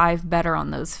survive better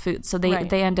on those foods. So they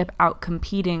end up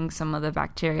out-competing some of the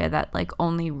bacteria that like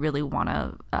only really want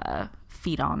to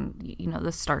feed on,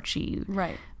 the starchy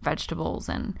vegetables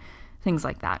and things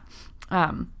like that.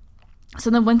 So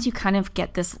then once you kind of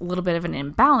get this little bit of an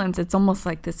imbalance, it's almost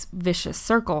like this vicious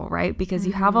circle, right? Because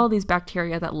you have all these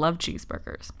bacteria that love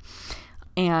cheeseburgers,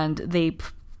 and they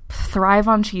thrive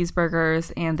on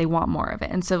cheeseburgers and they want more of it.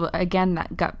 And so again,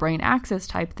 that gut-brain axis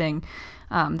type thing,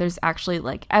 there's actually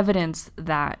like evidence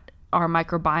that our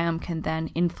microbiome can then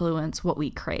influence what we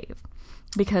crave,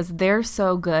 because they're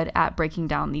so good at breaking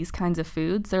down these kinds of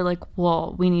foods. They're like,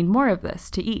 well, we need more of this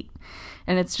to eat.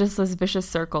 And it's just this vicious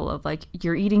circle of like,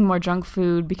 you're eating more junk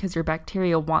food because your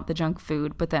bacteria want the junk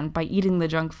food, but then by eating the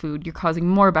junk food, you're causing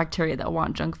more bacteria that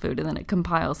want junk food, and then it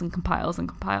compiles and compiles and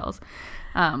compiles.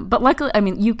 But luckily,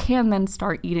 you can then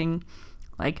start eating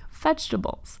like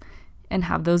vegetables and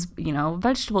have those,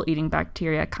 vegetable eating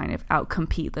bacteria kind of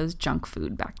outcompete those junk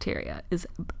food bacteria, is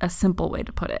a simple way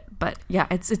to put it. But yeah,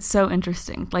 it's so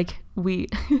interesting. Like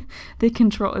they can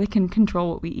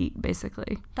control what we eat,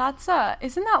 basically. That's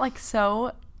isn't that like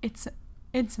so?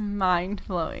 It's mind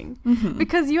blowing,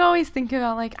 because you always think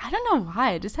about like, I don't know why,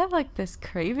 I just have like this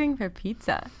craving for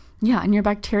pizza. Yeah, and your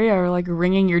bacteria are like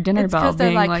ringing your dinner bell, because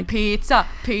they're like pizza,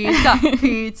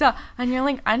 pizza, and you're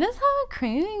like, I just have a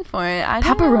craving for it.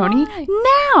 Pepperoni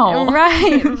now.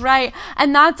 Right,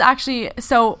 and that's actually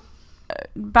so.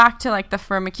 Back to like the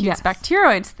Firmicutes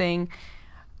bacteroids thing.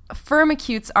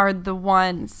 Firmicutes are the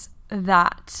ones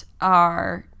that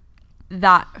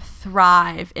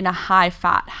thrive in a high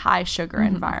fat, high sugar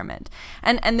environment.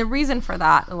 And the reason for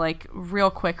that, like real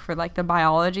quick for like the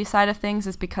biology side of things,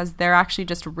 is because they're actually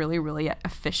just really, really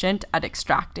efficient at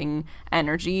extracting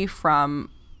energy from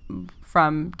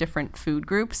different food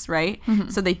groups, right?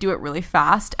 So they do it really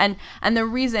fast. And the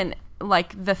reason,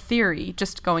 like the theory,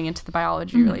 just going into the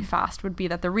biology really fast, would be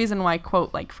that the reason why,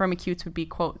 quote, like Firmicutes would be,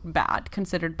 quote,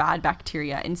 considered bad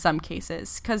bacteria in some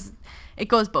cases, because it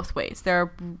goes both ways.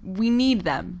 We need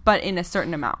them, but in a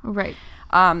certain amount. Right.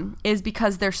 Is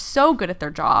because they're so good at their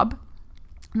job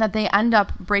that they end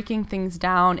up breaking things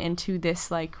down into this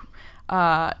like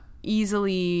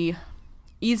easily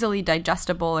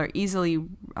digestible or easily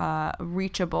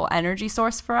reachable energy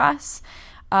source for us.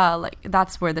 Like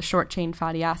that's where the short chain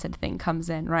fatty acid thing comes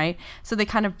in, right? So they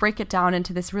kind of break it down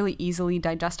into this really easily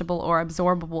digestible or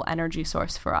absorbable energy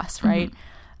source for us, right?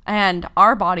 And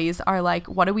our bodies are like,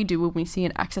 what do we do when we see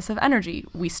an excess of energy?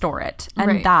 We store it,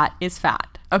 and that is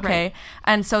fat, okay? Right.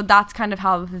 And so that's kind of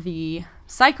how the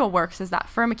cycle works, is that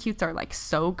Firmicutes are like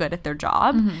so good at their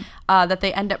job that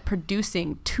they end up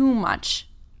producing too much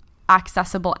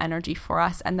accessible energy for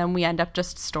us, and then we end up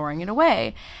just storing it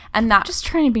away. And that, just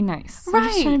trying to be nice, right?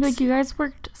 Just trying to be like, you guys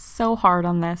worked so hard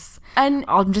on this, and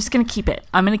I'm just gonna keep it.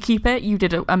 I'm gonna keep it. You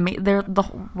did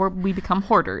we become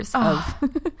hoarders of.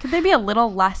 Could they be a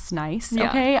little less nice? Yeah.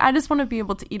 Okay, I just want to be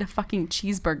able to eat a fucking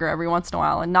cheeseburger every once in a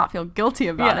while and not feel guilty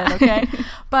about it. Okay,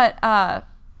 but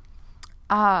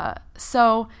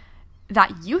so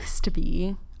that used to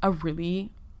be a really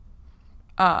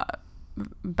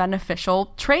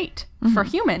beneficial trait for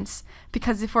humans,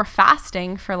 because if we're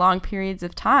fasting for long periods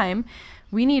of time,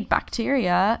 we need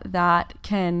bacteria that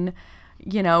can,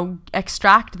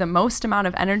 extract the most amount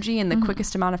of energy in the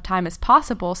quickest amount of time as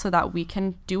possible, so that we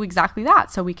can do exactly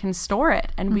that. So we can store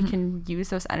it, and we can use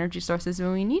those energy sources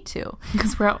when we need to,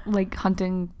 because we're out like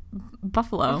hunting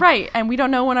buffalo, right? And we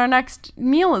don't know when our next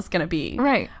meal is going to be,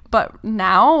 right? But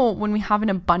now when we have an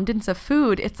abundance of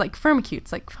food, it's like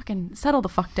Firmicutes, like fucking settle the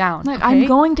fuck down. Like, okay? I'm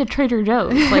going to Trader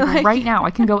Joe's like right now.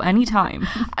 I can go anytime.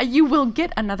 You will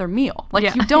get another meal.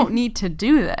 Like you don't need to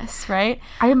do this, right?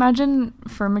 I imagine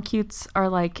Firmicutes are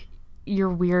like your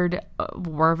weird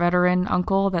war veteran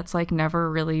uncle that's like never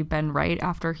really been right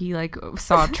after he like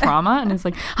saw trauma and is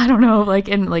like, I don't know, like,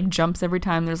 and like jumps every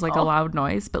time there's like a loud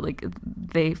noise, but like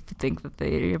they think that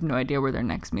they have no idea where their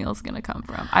next meal is going to come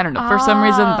from. I don't know. For some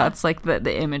reason, that's like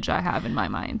the image I have in my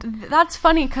mind. That's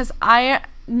funny because there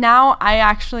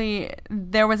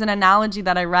was an analogy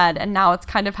that I read, and now it's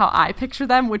kind of how I picture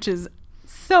them, which is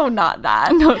so not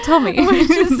that. No, tell me.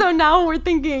 So now we're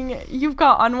thinking you've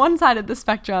got on one side of the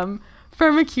spectrum,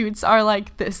 firmicutes are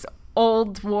like this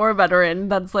old war veteran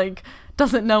that's like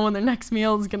doesn't know when their next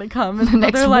meal is gonna come, and the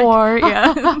next war, like,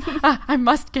 yeah. I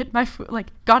must get my food, like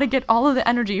gotta get all of the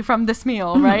energy from this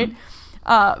meal, right?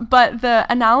 But the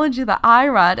analogy that I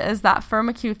read is that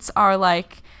firmicutes are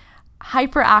like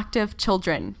hyperactive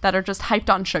children that are just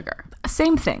hyped on sugar.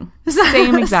 Same thing.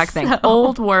 Same exact thing.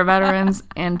 Old war veterans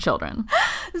and children.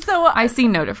 So I see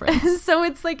no difference. So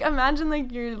it's like, imagine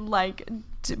like you're like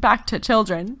back to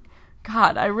children.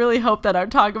 God, I really hope that our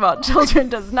talk about children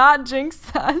does not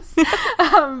jinx us.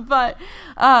 But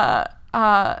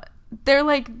they're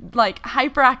like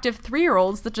hyperactive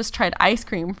 3-year-olds that just tried ice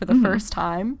cream for the first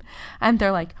time, and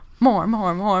they're like, more,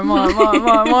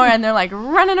 and they're like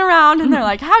running around, and they're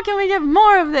like, how can we get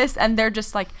more of this? And they're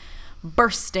just like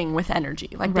bursting with energy,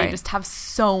 like they just have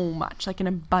so much, like an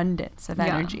abundance of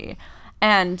energy,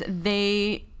 and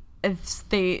that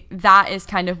is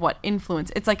kind of what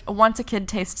influence. It's like once a kid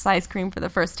tastes ice cream for the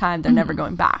first time, they're never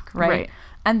going back, right?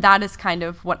 And that is kind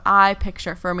of what I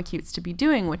picture firmicutes to be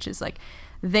doing, which is like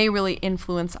they really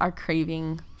influence our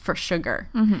craving for sugar.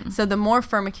 So the more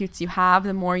firmicutes you have,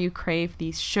 the more you crave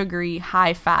these sugary,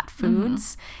 high-fat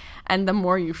foods, and the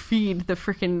more you feed the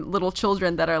freaking little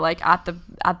children that are like at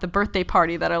the birthday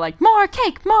party that are like, more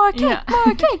cake, more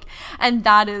cake. And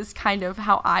that is kind of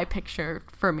how I picture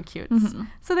firmicutes.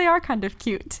 So they are kind of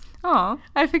cute. Oh,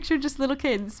 I picture just little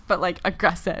kids, but like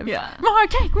aggressive. Yeah. More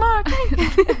cake.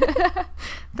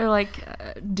 They're like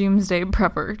doomsday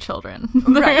prepper children.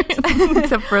 Right.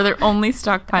 Except for they're only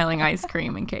stockpiling ice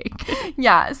cream and cake.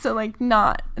 Yeah. So like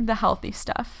not the healthy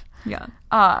stuff. Yeah.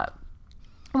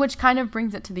 Which kind of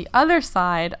brings it to the other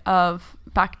side of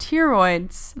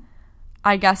bacteroids,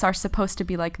 I guess, are supposed to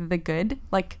be like the good.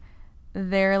 Like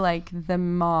they're like the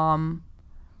mom,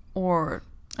 or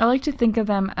I like to think of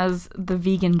them as the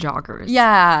vegan joggers.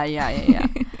 Yeah.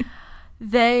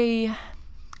 They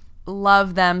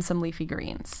love them some leafy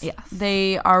greens. Yes.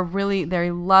 They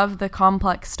love the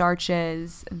complex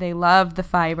starches. They love the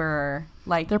fiber.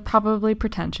 Like they're probably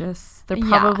pretentious. They're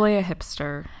probably a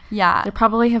hipster. Yeah. They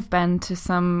probably have been to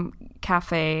some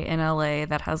cafe in LA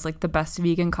that has like the best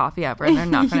vegan coffee ever, and they're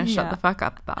not going to shut the fuck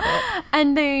up about it.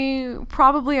 And they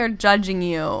probably are judging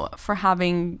you for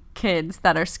having kids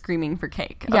that are screaming for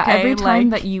cake. Yeah, okay? every time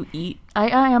that you eat,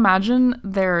 I imagine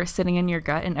they're sitting in your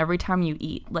gut, and every time you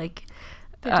eat like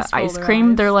ice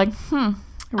cream, they're like,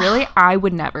 really? I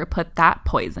would never put that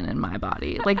poison in my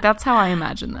body. Like that's how I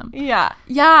imagine them. Yeah,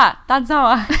 that's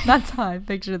how I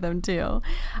picture them too.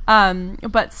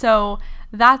 But so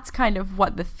that's kind of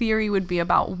what the theory would be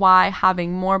about why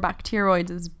having more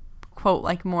bacteroids is, quote,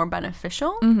 like more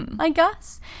beneficial, I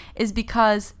guess, is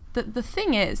because the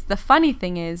funny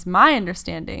thing is, my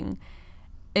understanding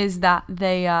is that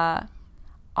they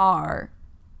are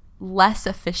less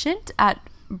efficient at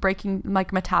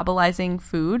metabolizing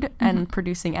food and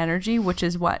producing energy, which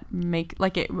is what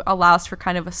it allows for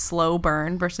kind of a slow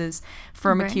burn, versus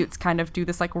firmicutes kind of do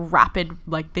this like rapid,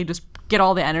 like they just get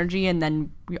all the energy, and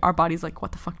then our body's like,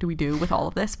 what the fuck do we do with all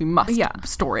of this? We must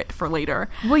store it for later.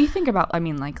 Well, you think about, I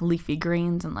mean, like leafy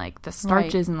greens and like the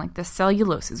starches and like the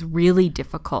cellulose is really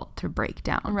difficult to break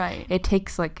down. Right. It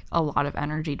takes like a lot of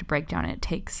energy to break down. It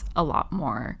takes a lot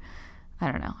more, I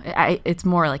don't know. It's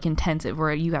more like intensive,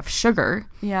 where you have sugar.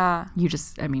 Yeah. You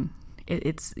just, I mean,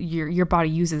 it's your body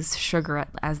uses sugar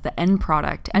as the end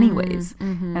product anyways.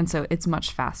 And so it's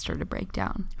much faster to break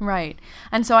down. Right.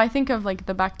 And so I think of like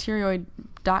the bacterioid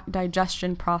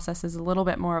digestion process is a little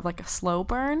bit more of like a slow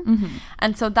burn.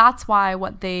 And so that's why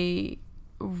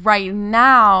right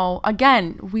now,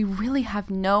 again, we really have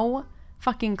no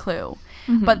fucking clue.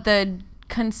 But the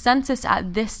consensus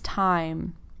at this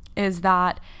time is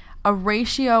that a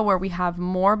ratio where we have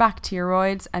more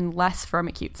bacteroids and less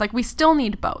firmicutes. Like we still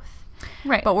need both.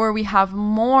 Right. But where we have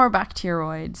more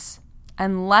bacteroids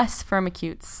and less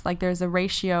firmicutes, like there's a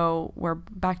ratio where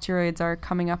bacteroids are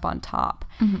coming up on top,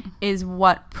 is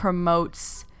what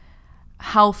promotes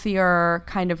healthier,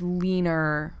 kind of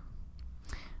leaner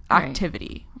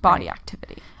activity, body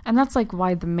activity. And that's like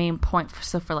why the main point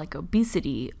for like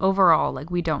obesity overall,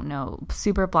 like we don't know,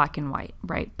 super black and white,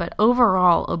 right? But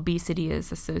overall obesity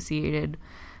is associated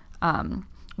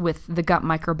with the gut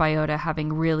microbiota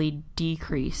having really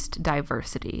decreased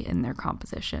diversity in their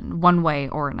composition, one way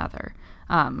or another.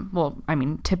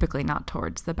 Typically not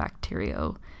towards the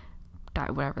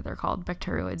whatever they're called,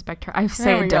 bacteroids, I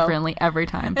say it differently every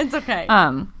time. It's okay.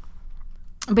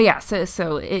 But yeah,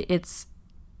 so it's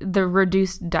the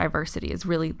reduced diversity is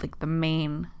really like the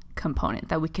main component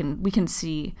that we can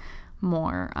see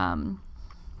more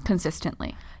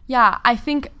consistently. Yeah, I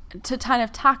think to kind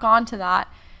of tack on to that,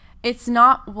 it's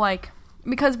not like,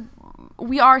 because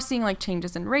we are seeing like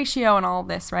changes in ratio and all of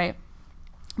this, right?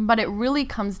 But it really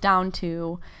comes down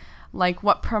to like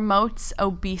what promotes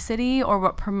obesity or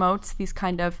what promotes these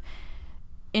kind of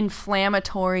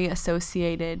inflammatory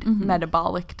associated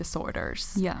metabolic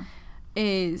disorders. Yeah.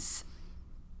 Is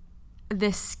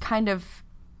this kind of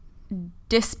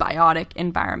dysbiotic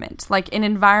environment, like an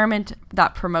environment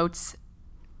that promotes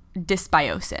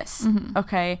dysbiosis,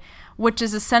 okay? Which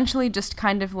is essentially just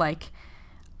kind of like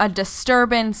a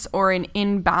disturbance or an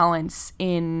imbalance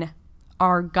in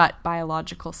our gut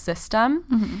biological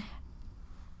system.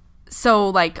 So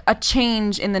like a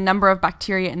change in the number of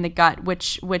bacteria in the gut,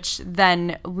 which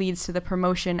then leads to the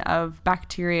promotion of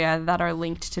bacteria that are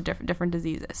linked to different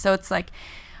diseases. So it's like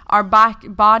our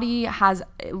body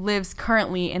lives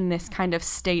currently in this kind of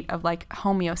state of like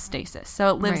homeostasis. So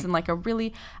it lives in like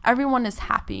everyone is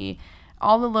happy.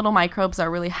 All the little microbes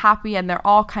are really happy, and they're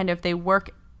all they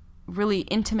work really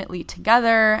intimately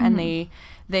together, and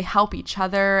they help each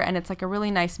other, and it's like a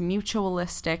really nice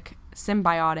mutualistic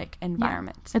symbiotic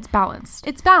environment. Yeah, it's balanced.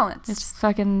 It's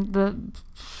fucking the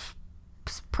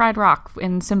Pride Rock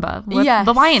in Simba with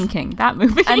the Lion King, that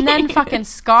movie. And then fucking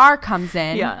Scar comes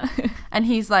in. Yeah. And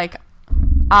he's like,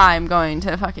 I'm going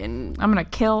to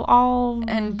kill all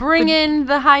and bring in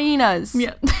the hyenas.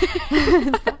 Yeah.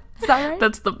 Is that right?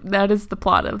 That is the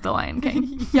plot of The Lion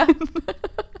King. Yeah.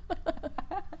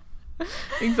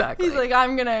 Exactly. He's like,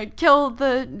 I'm gonna kill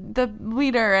the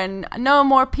leader and no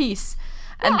more peace.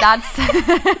 And that's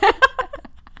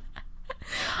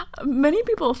many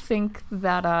people think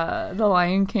that The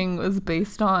Lion King was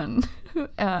based on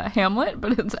Hamlet,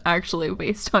 but it's actually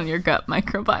based on your gut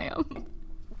microbiome.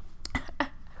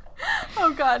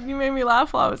 Oh God, you made me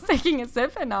laugh while I was taking a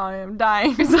sip, and now I am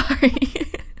dying. Sorry.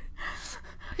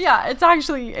 Yeah, it's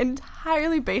actually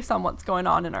entirely based on what's going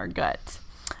on in our gut.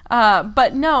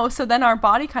 But no, so then our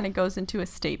body kind of goes into a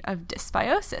state of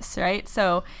dysbiosis, right?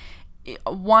 So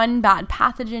one bad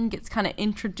pathogen gets kind of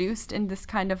introduced in this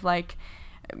kind of like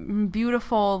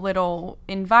beautiful little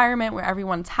environment where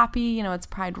everyone's happy, it's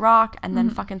Pride Rock, and then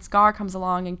fucking Scar comes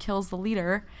along and kills the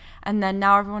leader, and then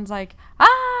now everyone's like,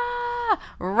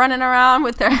 running around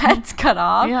with their heads cut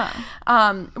off. Yeah.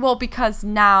 Well, because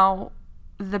now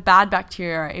the bad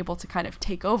bacteria are able to kind of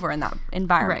take over in that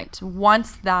environment. Right.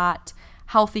 Once that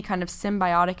healthy kind of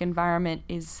symbiotic environment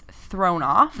is thrown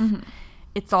off,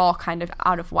 it's all kind of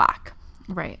out of whack.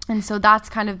 Right. And so that's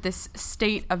kind of this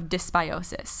state of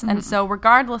dysbiosis. And so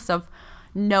regardless of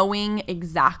knowing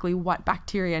exactly what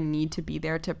bacteria need to be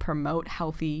there to promote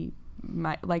healthy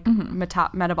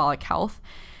metabolic health,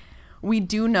 we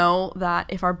do know that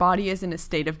if our body is in a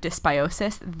state of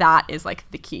dysbiosis, that is like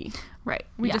the key. Right.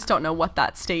 We just don't know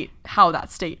how that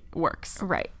state works.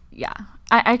 Right. Yeah.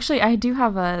 I do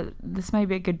have this might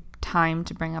be a good time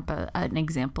to bring up an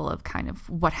example of kind of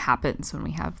what happens when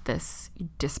we have this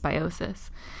dysbiosis.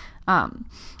 And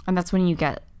that's when you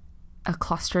get a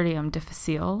Clostridium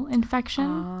difficile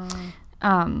infection.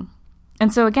 And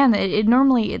so again, it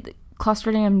normally,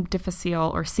 Clostridium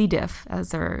difficile, or C. diff, as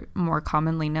they're more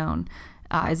commonly known,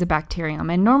 is a bacterium.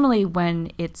 And normally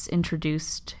when it's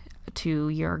introduced to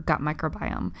your gut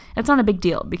microbiome, it's not a big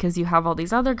deal because you have all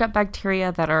these other gut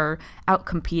bacteria that are out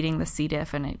competing the C.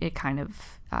 diff, and it kind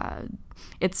of,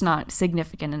 it's not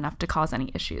significant enough to cause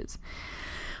any issues.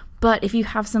 But if you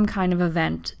have some kind of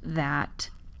event that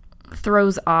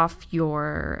throws off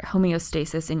your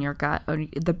homeostasis in your gut, or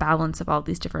the balance of all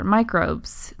these different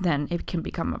microbes, then it can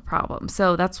become a problem.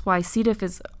 So that's why C. diff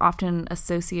is often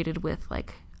associated with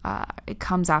it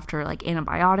comes after like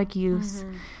antibiotic use.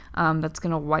 That's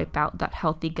going to wipe out that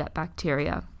healthy gut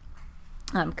bacteria.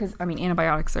 Because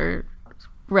antibiotics are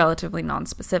relatively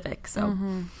non-specific, so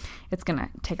it's going to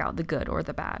take out the good or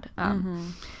the bad.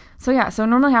 So it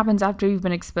normally happens after you've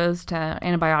been exposed to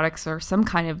antibiotics or some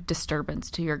kind of disturbance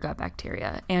to your gut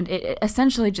bacteria. And it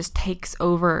essentially just takes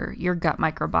over your gut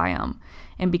microbiome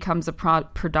and becomes a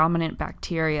predominant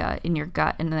bacteria in your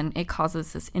gut. And then it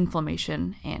causes this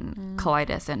inflammation and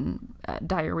colitis and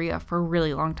diarrhea for a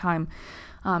really long time.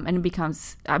 And it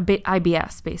becomes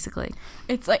IBS, basically.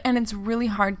 It's like, and it's really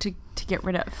hard to get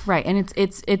rid of. Right. And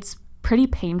it's pretty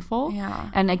painful. Yeah.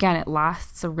 And again, it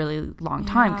lasts a really long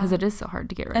time because it is so hard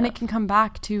to get rid of. And it can come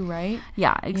back too, right?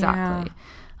 Yeah, exactly.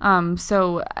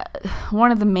 So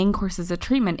one of the main courses of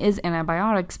treatment is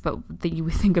antibiotics, but you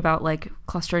think about like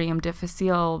Clostridium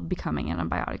difficile becoming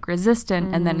antibiotic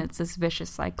resistant, and then it's this vicious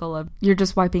cycle of you're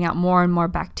just wiping out more and more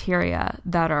bacteria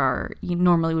that you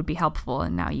normally would be helpful,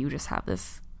 and now you just have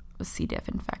this C. diff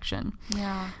infection.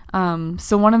 Yeah.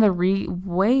 So one of the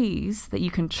ways that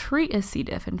you can treat a C.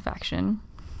 diff infection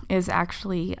is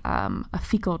actually a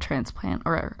fecal transplant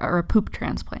or a poop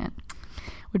transplant,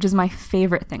 which is my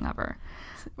favorite thing ever.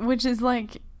 Which is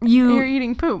like you're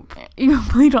eating poop.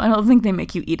 I don't think they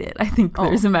make you eat it. I think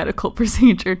there's a medical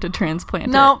procedure to transplant it.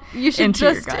 No, you should into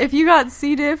just, your gut. if you got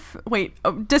C. diff,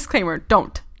 disclaimer,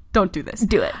 don't do this.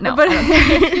 Do it. No. But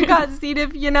if you got C.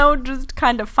 diff, just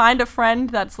kind of find a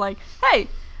friend that's like, hey,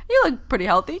 you look pretty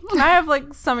healthy. Can I have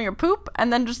like some of your poop?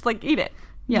 And then just like eat it.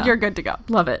 Yeah. You're good to go.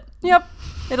 Love it. Yep.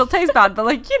 It'll taste bad, but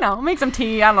like, make some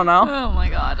tea. I don't know. Oh my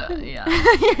God. Yeah.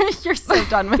 You're so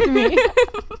done with me.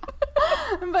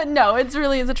 But no, it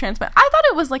really is a transplant. I thought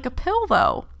it was like a pill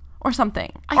though, or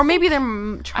something. Or maybe they're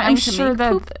trying to make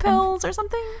poop pills or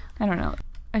something. I don't know.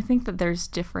 I think that there's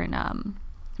different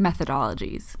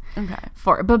methodologies. Okay.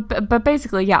 But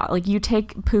basically, yeah, like you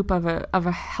take poop of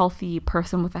a healthy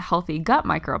person with a healthy gut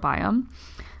microbiome,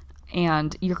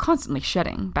 and you're constantly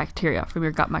shedding bacteria from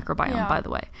your gut microbiome, by the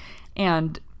way.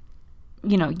 And,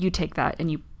 you take that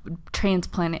and you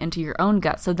transplant it into your own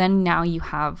gut. So then now you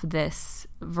have this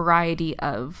variety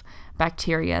of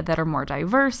bacteria that are more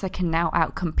diverse that can now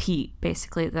outcompete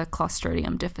basically the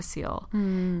Clostridium difficile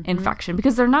infection,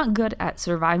 because they're not good at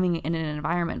surviving in an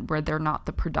environment where they're not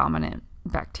the predominant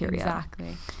bacteria.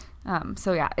 Exactly.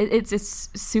 So yeah, it's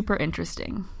super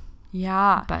interesting.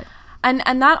 Yeah. But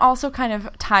and that also kind of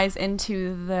ties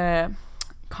into the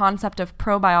concept of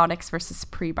probiotics versus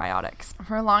prebiotics.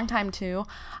 For a long time too,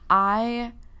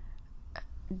 I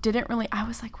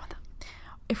was like, what the,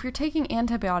 if you're taking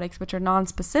antibiotics which are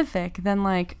non-specific, then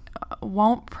like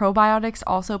won't probiotics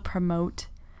also promote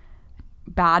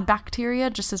bad bacteria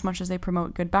just as much as they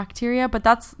promote good bacteria? But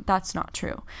that's not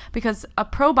true, because a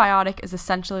probiotic is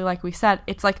essentially, like we said,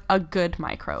 it's like a good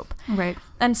microbe. Right.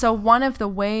 And so one of the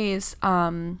ways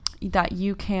that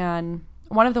you can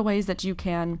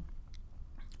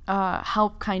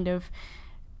help kind of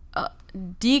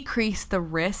decrease the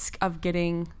risk of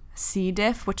getting C.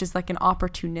 diff, which is like an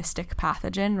opportunistic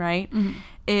pathogen, right,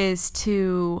 is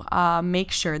to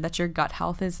make sure that your gut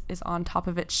health is on top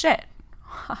of its shit.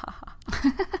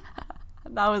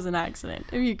 That was an accident,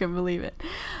 if you can believe it.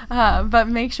 But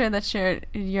make sure that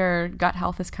your gut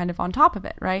health is kind of on top of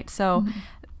it, right? So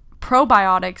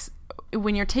probiotics,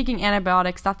 when you're taking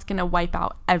antibiotics, that's going to wipe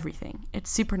out everything. It's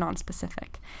super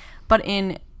non-specific. But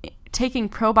in taking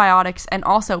probiotics and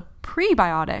also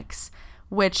prebiotics,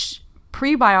 which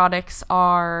prebiotics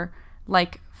are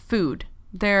like food.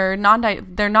 They're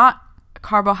not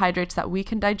carbohydrates that we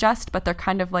can digest, but they're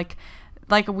kind of like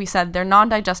we said, they're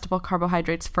non-digestible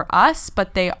carbohydrates for us,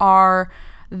 but they are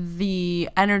the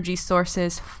energy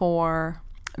sources for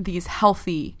these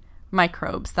healthy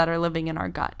microbes that are living in our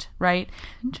gut, right?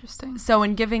 Interesting. So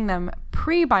in giving them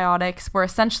prebiotics, we're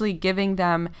essentially giving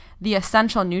them the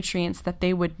essential nutrients that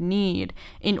they would need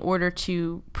in order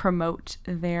to promote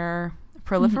their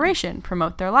proliferation,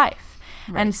 promote their life.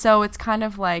 Right. And so it's kind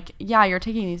of like, yeah, you're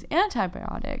taking these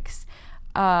antibiotics,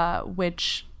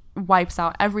 which wipes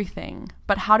out everything,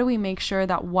 but how do we make sure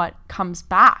that what comes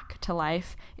back to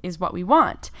life is what we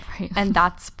want? Right. And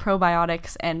that's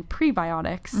probiotics and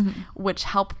prebiotics, which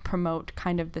help promote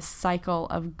kind of this cycle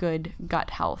of good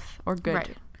gut health, or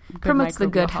good promotes the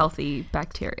good health. Healthy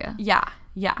bacteria. Yeah.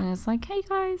 And it's like, hey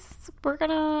guys, we're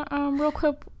gonna real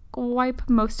quick wipe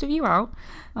most of you out,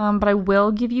 but I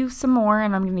will give you some more,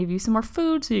 and I'm gonna give you some more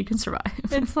food so you can survive.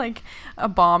 It's like a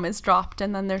bomb is dropped,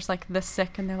 and then there's like the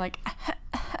sick, and they're like,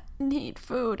 need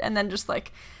food, and then just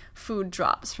like food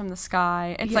drops from the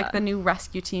sky. It's like the new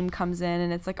rescue team comes in,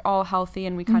 and it's like all healthy,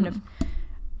 and we kind of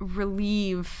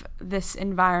relieve this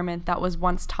environment that was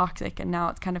once toxic, and now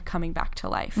it's kind of coming back to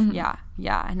life. Yeah.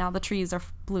 And now the trees are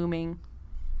blooming.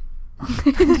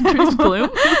 The trees bloom.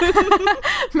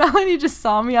 Melanie just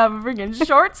saw me have a freaking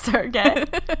short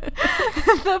circuit.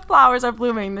 The flowers are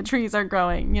blooming, the trees are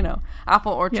growing,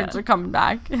 apple orchards are coming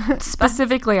back.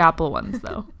 Specifically apple ones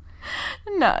though.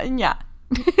 No, yeah.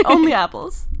 Only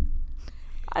apples.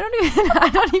 I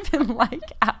don't even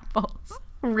like apples.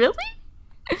 Really?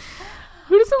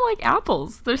 Who doesn't like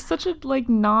apples? They're such a like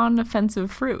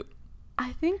non-offensive fruit.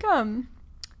 I think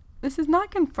this is not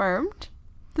confirmed.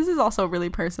 This is also really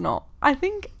personal. I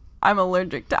think I'm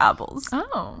allergic to apples.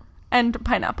 Oh. And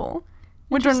pineapple.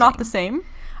 which are not the same.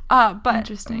 But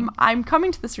Interesting. I'm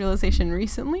coming to this realization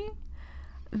recently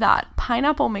that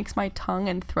pineapple makes my tongue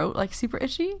and throat like super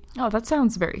itchy. Oh, that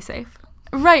sounds very safe.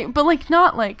 Right, but like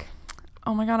not like,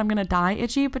 oh my god, I'm gonna die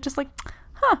itchy, but just like,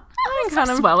 I'm kind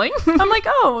of swelling. I'm like,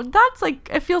 oh, that's like,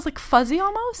 it feels like fuzzy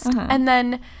almost. Uh-huh. And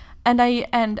then, and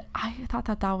I thought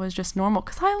that was just normal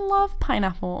because I love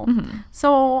pineapple. Mm-hmm.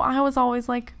 So I was always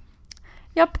like,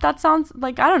 yep, that sounds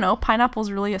like, I don't know,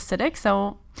 pineapple's really acidic,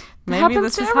 so maybe happens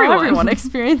this to is everyone. how everyone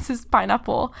experiences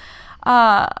pineapple.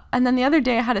 And then the other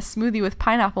day I had a smoothie with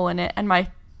pineapple in it and my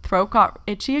throat got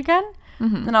itchy again.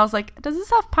 Mm-hmm. And I was like, does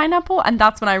this have pineapple? And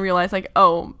that's when I realized like,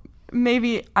 oh,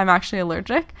 maybe I'm actually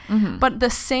allergic. Mm-hmm. But the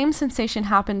same sensation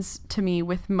happens to me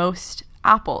with most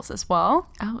apples as well.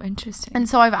 Oh, interesting. And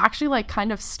so I've actually like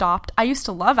kind of stopped. I used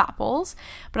to love apples,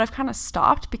 but I've kind of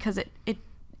stopped because it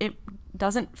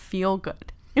doesn't feel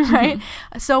good. Right?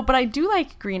 So, but I do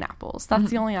like green apples. That's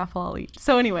the only apple I'll eat.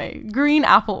 So anyway, green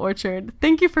apple orchard.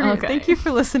 Thank you for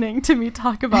listening to me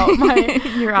talk about my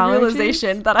Your allergies?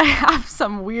 realization that I have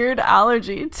some weird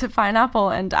allergy to pineapple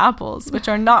and apples, which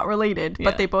are not related, Yeah.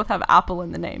 but they both have apple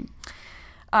in the name.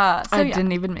 I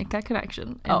didn't even make that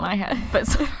connection in Oh. my head, but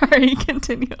sorry,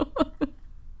 continue.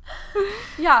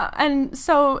 Yeah, and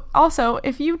so also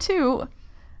if you too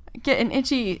get an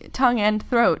itchy tongue and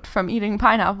throat from eating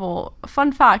pineapple,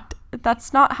 fun fact,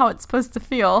 that's not how it's supposed to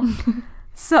feel.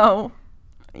 So,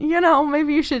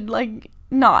 maybe you should like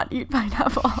not eat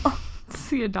pineapple.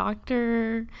 See a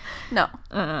doctor. No.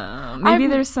 Maybe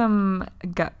there's some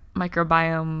gut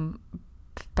microbiome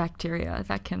bacteria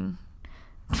that can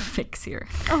fix your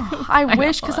Oh, I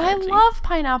wish, because I allergy. love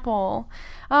pineapple.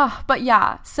 But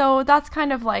yeah, so that's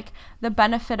kind of like the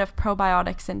benefit of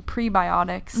probiotics and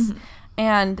prebiotics. Mm-hmm.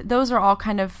 And those are all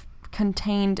kind of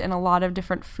contained in a lot of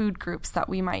different food groups that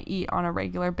we might eat on a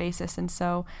regular basis. And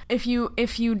so if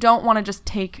you don't want to just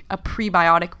take a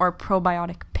prebiotic or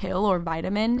probiotic pill or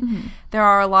vitamin, there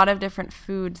are a lot of different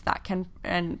foods that can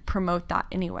and promote that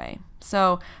anyway.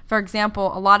 So, for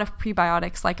example, a lot of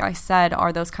prebiotics, like I said,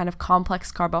 are those kind of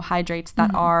complex carbohydrates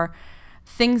that are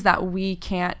things that we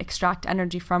can't extract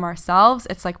energy from ourselves.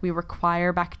 It's like we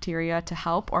require bacteria to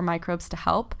help or microbes to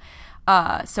help.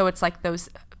 So it's like those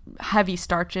heavy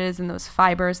starches and those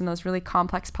fibers and those really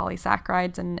complex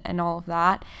polysaccharides and all of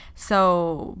that.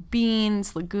 So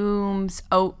beans, legumes,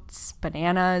 oats,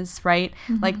 bananas, right?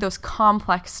 Like those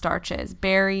complex starches,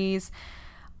 berries,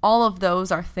 all of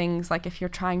those are things like if you're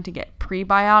trying to get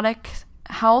prebiotic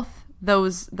health,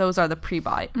 those are the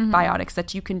prebiotics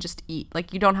that you can just eat.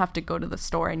 Like you don't have to go to the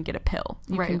store and get a pill.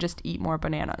 You can just eat more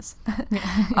bananas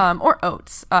or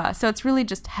oats. So it's really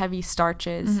just heavy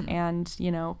starches and,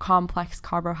 complex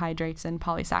carbohydrates and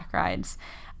polysaccharides.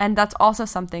 And that's also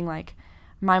something like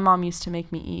my mom used to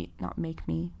make me eat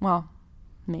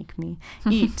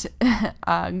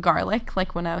garlic,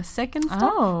 like when I was sick and stuff.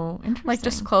 Oh, interesting. Like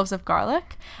just cloves of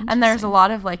garlic. And there's a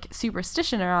lot of like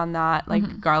superstition around that,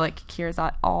 like garlic cures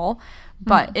that all,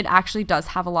 but it actually does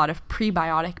have a lot of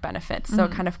prebiotic benefits. So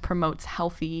it kind of promotes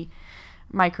healthy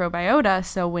microbiota.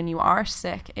 So when you are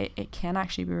sick, it can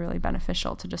actually be really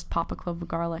beneficial to just pop a clove of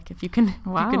garlic if you can if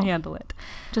you can handle it.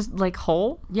 Just like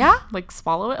whole? Yeah. Like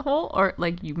swallow it whole, or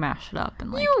like you mash it up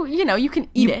and like You can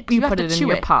eat it. You have put to it in chew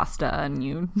your it. pasta and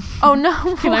you Oh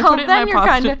no. Can I Well, put it in then my you're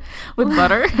pasta kind of with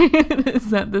butter? Is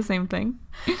that the same thing?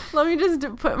 Let me just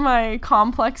put my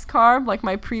complex carb, like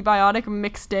my prebiotic,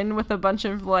 mixed in with a bunch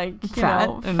of like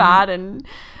fat and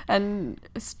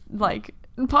like.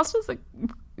 And pasta's like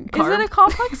carb. Is it a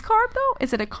complex carb though?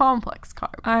 Is it a complex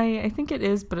carb? I think it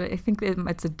is, but I think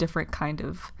it's a different kind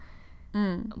of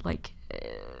like.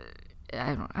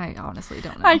 I honestly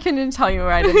don't know. I couldn't tell you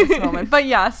right in this moment, but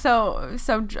yeah. So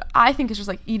I think it's just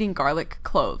like eating garlic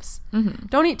cloves.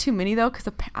 Don't eat too many though, because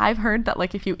I've heard that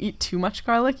like if you eat too much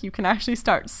garlic, you can actually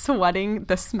start sweating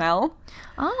the smell.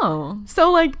 Oh, so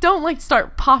like don't like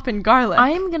start popping garlic.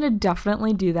 I am gonna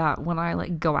definitely do that when I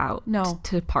like go out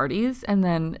to parties, and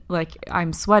then like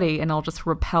I'm sweaty and I'll just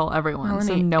repel everyone, Melanie,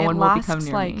 so no one will become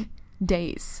near like me.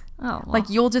 Days. Oh, well. Like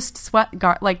you'll just sweat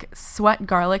garlic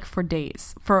for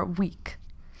days, for a week.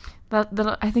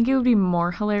 That I think it would be more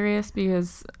hilarious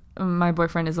because my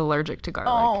boyfriend is allergic to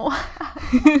garlic. Oh.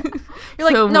 You're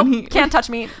like, So nope, can't touch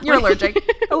me. You're allergic.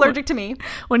 Allergic to me.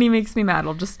 When he makes me mad,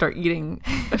 I'll just start eating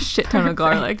a shit ton of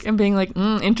garlic and being like,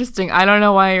 interesting. I don't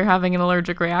know why you're having an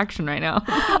allergic reaction right now.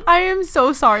 I am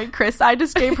so sorry, Chris. I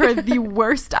just gave her the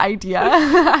worst idea.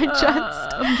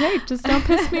 Okay, just don't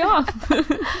piss me off.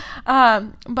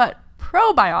 But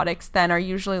probiotics then are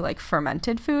usually like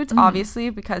fermented foods, obviously,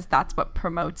 because that's what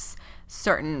promotes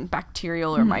certain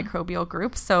bacterial or microbial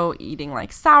groups. So eating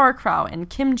like sauerkraut and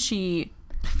kimchi,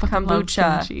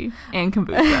 kombucha kimchi and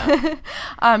kombucha.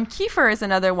 Kefir is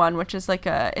another one, which is like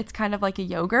it's kind of like a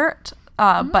yogurt,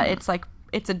 but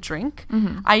it's a drink.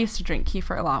 I used to drink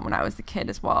kefir a lot when I was a kid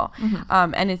as well.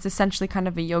 And it's essentially kind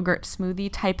of a yogurt smoothie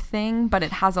type thing, but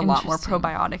it has a lot more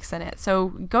probiotics in it. So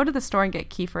go to the store and get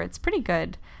kefir. It's pretty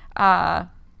good.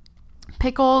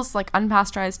 Pickles, like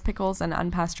unpasteurized pickles and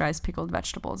unpasteurized pickled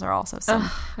vegetables are also some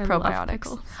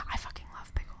probiotics. I fucking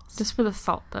love pickles. Just for the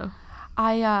salt, though.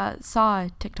 I saw a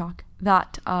TikTok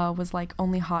that was like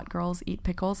only hot girls eat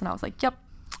pickles, and I was like, yep.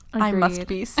 Agreed. I must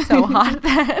be so hot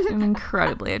then. I'm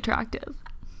incredibly attractive.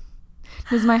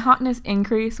 Does my hotness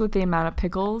increase with the amount of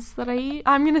pickles that I eat?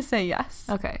 I'm going to say yes.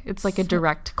 Okay. It's like a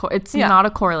direct... it's not a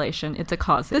correlation. It's a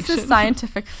causation. This is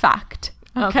scientific fact.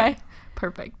 Okay?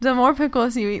 Perfect. The more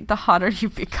pickles you eat, the hotter you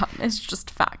become. It's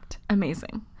just fact.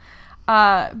 Amazing.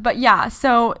 But yeah,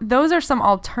 so those are some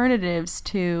alternatives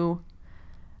to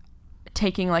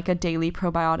taking like a daily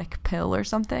probiotic pill or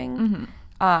something.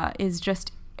 Is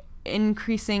just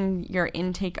increasing your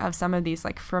intake of some of these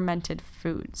like fermented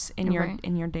foods in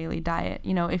your daily diet,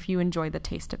 you know, if you enjoy the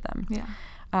taste of them.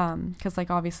 Because like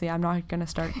obviously I'm not gonna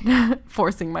start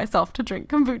forcing myself to drink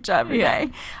kombucha every day,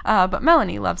 but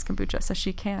Melanie loves kombucha, so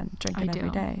she can drink it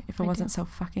every day if it wasn't so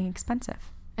fucking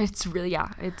expensive. It's really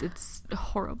it's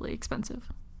horribly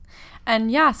expensive.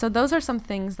 And so those are some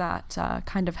things that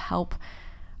kind of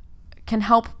can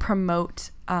help promote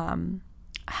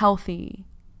healthy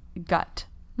gut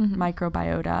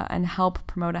microbiota and help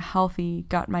promote a healthy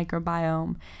gut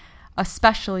microbiome,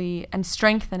 especially, and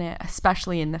strengthen it,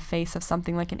 especially in the face of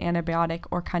something like an antibiotic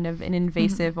or kind of an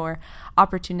invasive or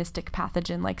opportunistic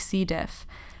pathogen like C. diff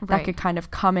that could kind of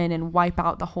come in and wipe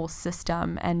out the whole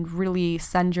system and really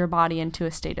send your body into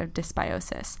a state of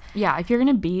dysbiosis. Yeah, if you're going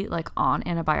to be like on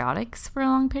antibiotics for a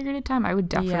long period of time, I would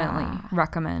definitely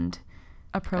recommend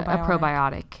a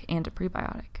probiotic and a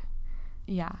prebiotic.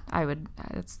 Yeah, I would.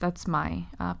 That's my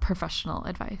professional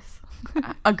advice.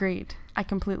 Agreed. I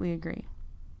completely agree.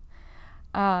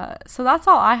 So that's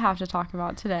all I have to talk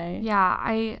about today. Yeah,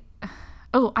 I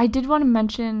did want to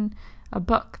mention a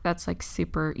book that's like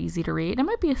super easy to read. It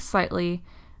might be a slightly,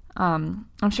 I'm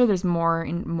sure there's more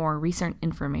recent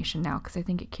information now because I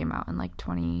think it came out in like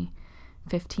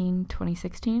 2015,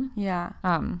 2016. Yeah.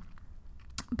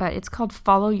 But it's called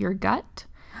Follow Your Gut.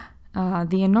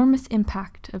 The Enormous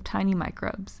Impact of Tiny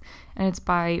Microbes, and it's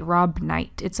by Rob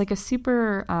Knight. It's like a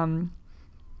super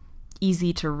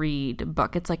easy to read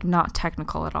book. It's like not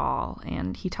technical at all,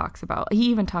 and he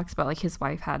even talks about like his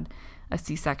wife had a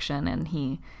C-section and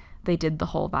they did the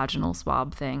whole vaginal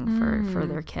swab thing for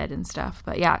their kid and stuff.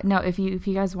 But yeah, no, if you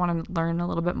guys want to learn a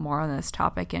little bit more on this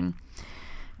topic and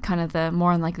kind of the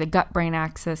more on like the gut brain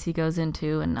axis he goes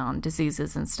into and on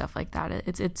diseases and stuff like that,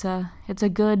 it's a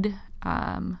good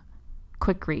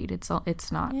quick read. It's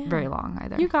not very long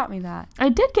either. You got me that. I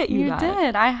did get you that. You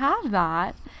did. I have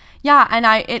that. Yeah, and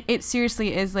it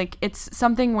seriously is like, it's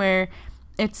something where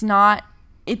it's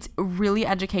really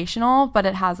educational, but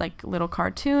it has like little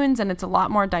cartoons and it's a lot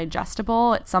more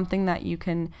digestible. It's something that you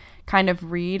can kind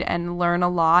of read and learn a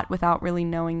lot without really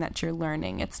knowing that you're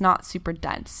learning. It's not super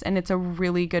dense, and it's a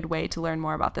really good way to learn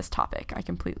more about this topic. I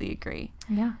completely agree.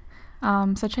 Yeah.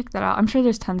 So check that out. I'm sure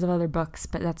there's tons of other books,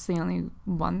 but that's the only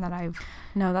one that I've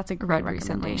that's a great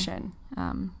recommendation.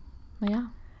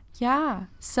 Yeah.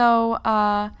 So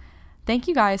thank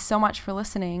you guys so much for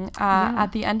listening.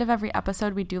 At the end of every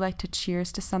episode, we do like to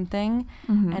cheers to something,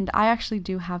 and I actually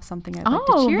do have something I'd like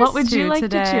to cheers to. What would you like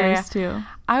today. to cheers to?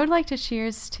 I would like to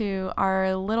cheers to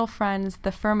our little friends, the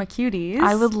Firmacuties.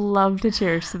 I would love to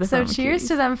cheers to the Firmacuties. So cheers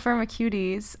to them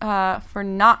Firmacuties for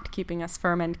not keeping us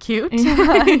firm and cute.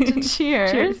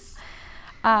 Cheers.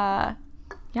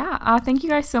 Thank you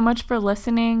guys so much for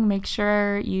listening. Make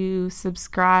sure you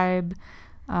subscribe.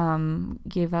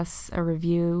 Give us a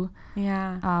review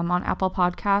on Apple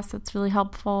Podcasts. That's really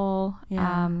helpful.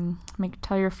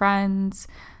 Tell your friends.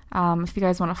 If you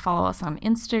guys want to follow us on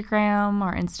Instagram,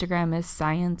 our Instagram is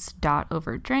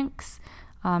science.overdrinks.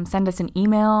 Send us an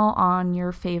email on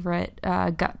your favorite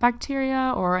gut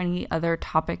bacteria or any other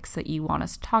topics that you want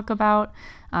us to talk about.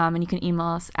 And you can email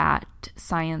us at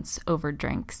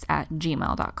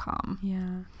scienceoverdrinks@gmail.com.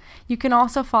 Yeah. You can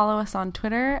also follow us on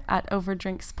Twitter at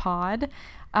overdrinkspod.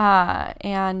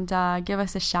 And give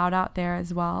us a shout out there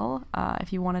as well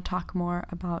if you want to talk more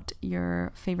about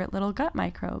your favorite little gut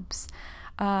microbes.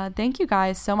 Thank you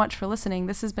guys so much for listening.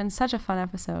 This has been such a fun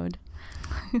episode.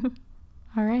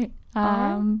 All right.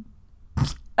 All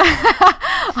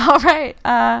right.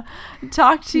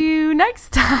 Talk to you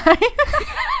next time.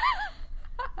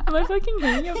 Am I fucking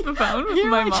hanging up the phone with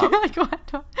my mom? You're like,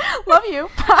 what? Love you.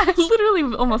 Bye. I literally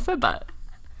almost said that.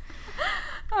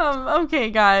 Okay,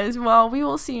 guys. Well, we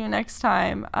will see you next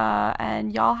time.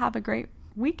 And y'all have a great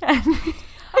weekend.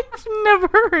 I've never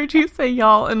heard you say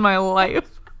y'all in my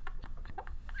life.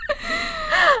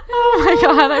 Oh my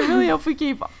god, I really hope we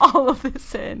keep all of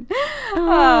this in.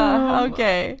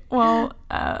 Okay. Well,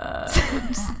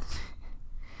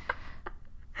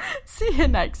 see you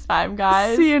next time,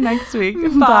 guys. See you next week.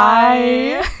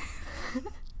 Bye. Bye.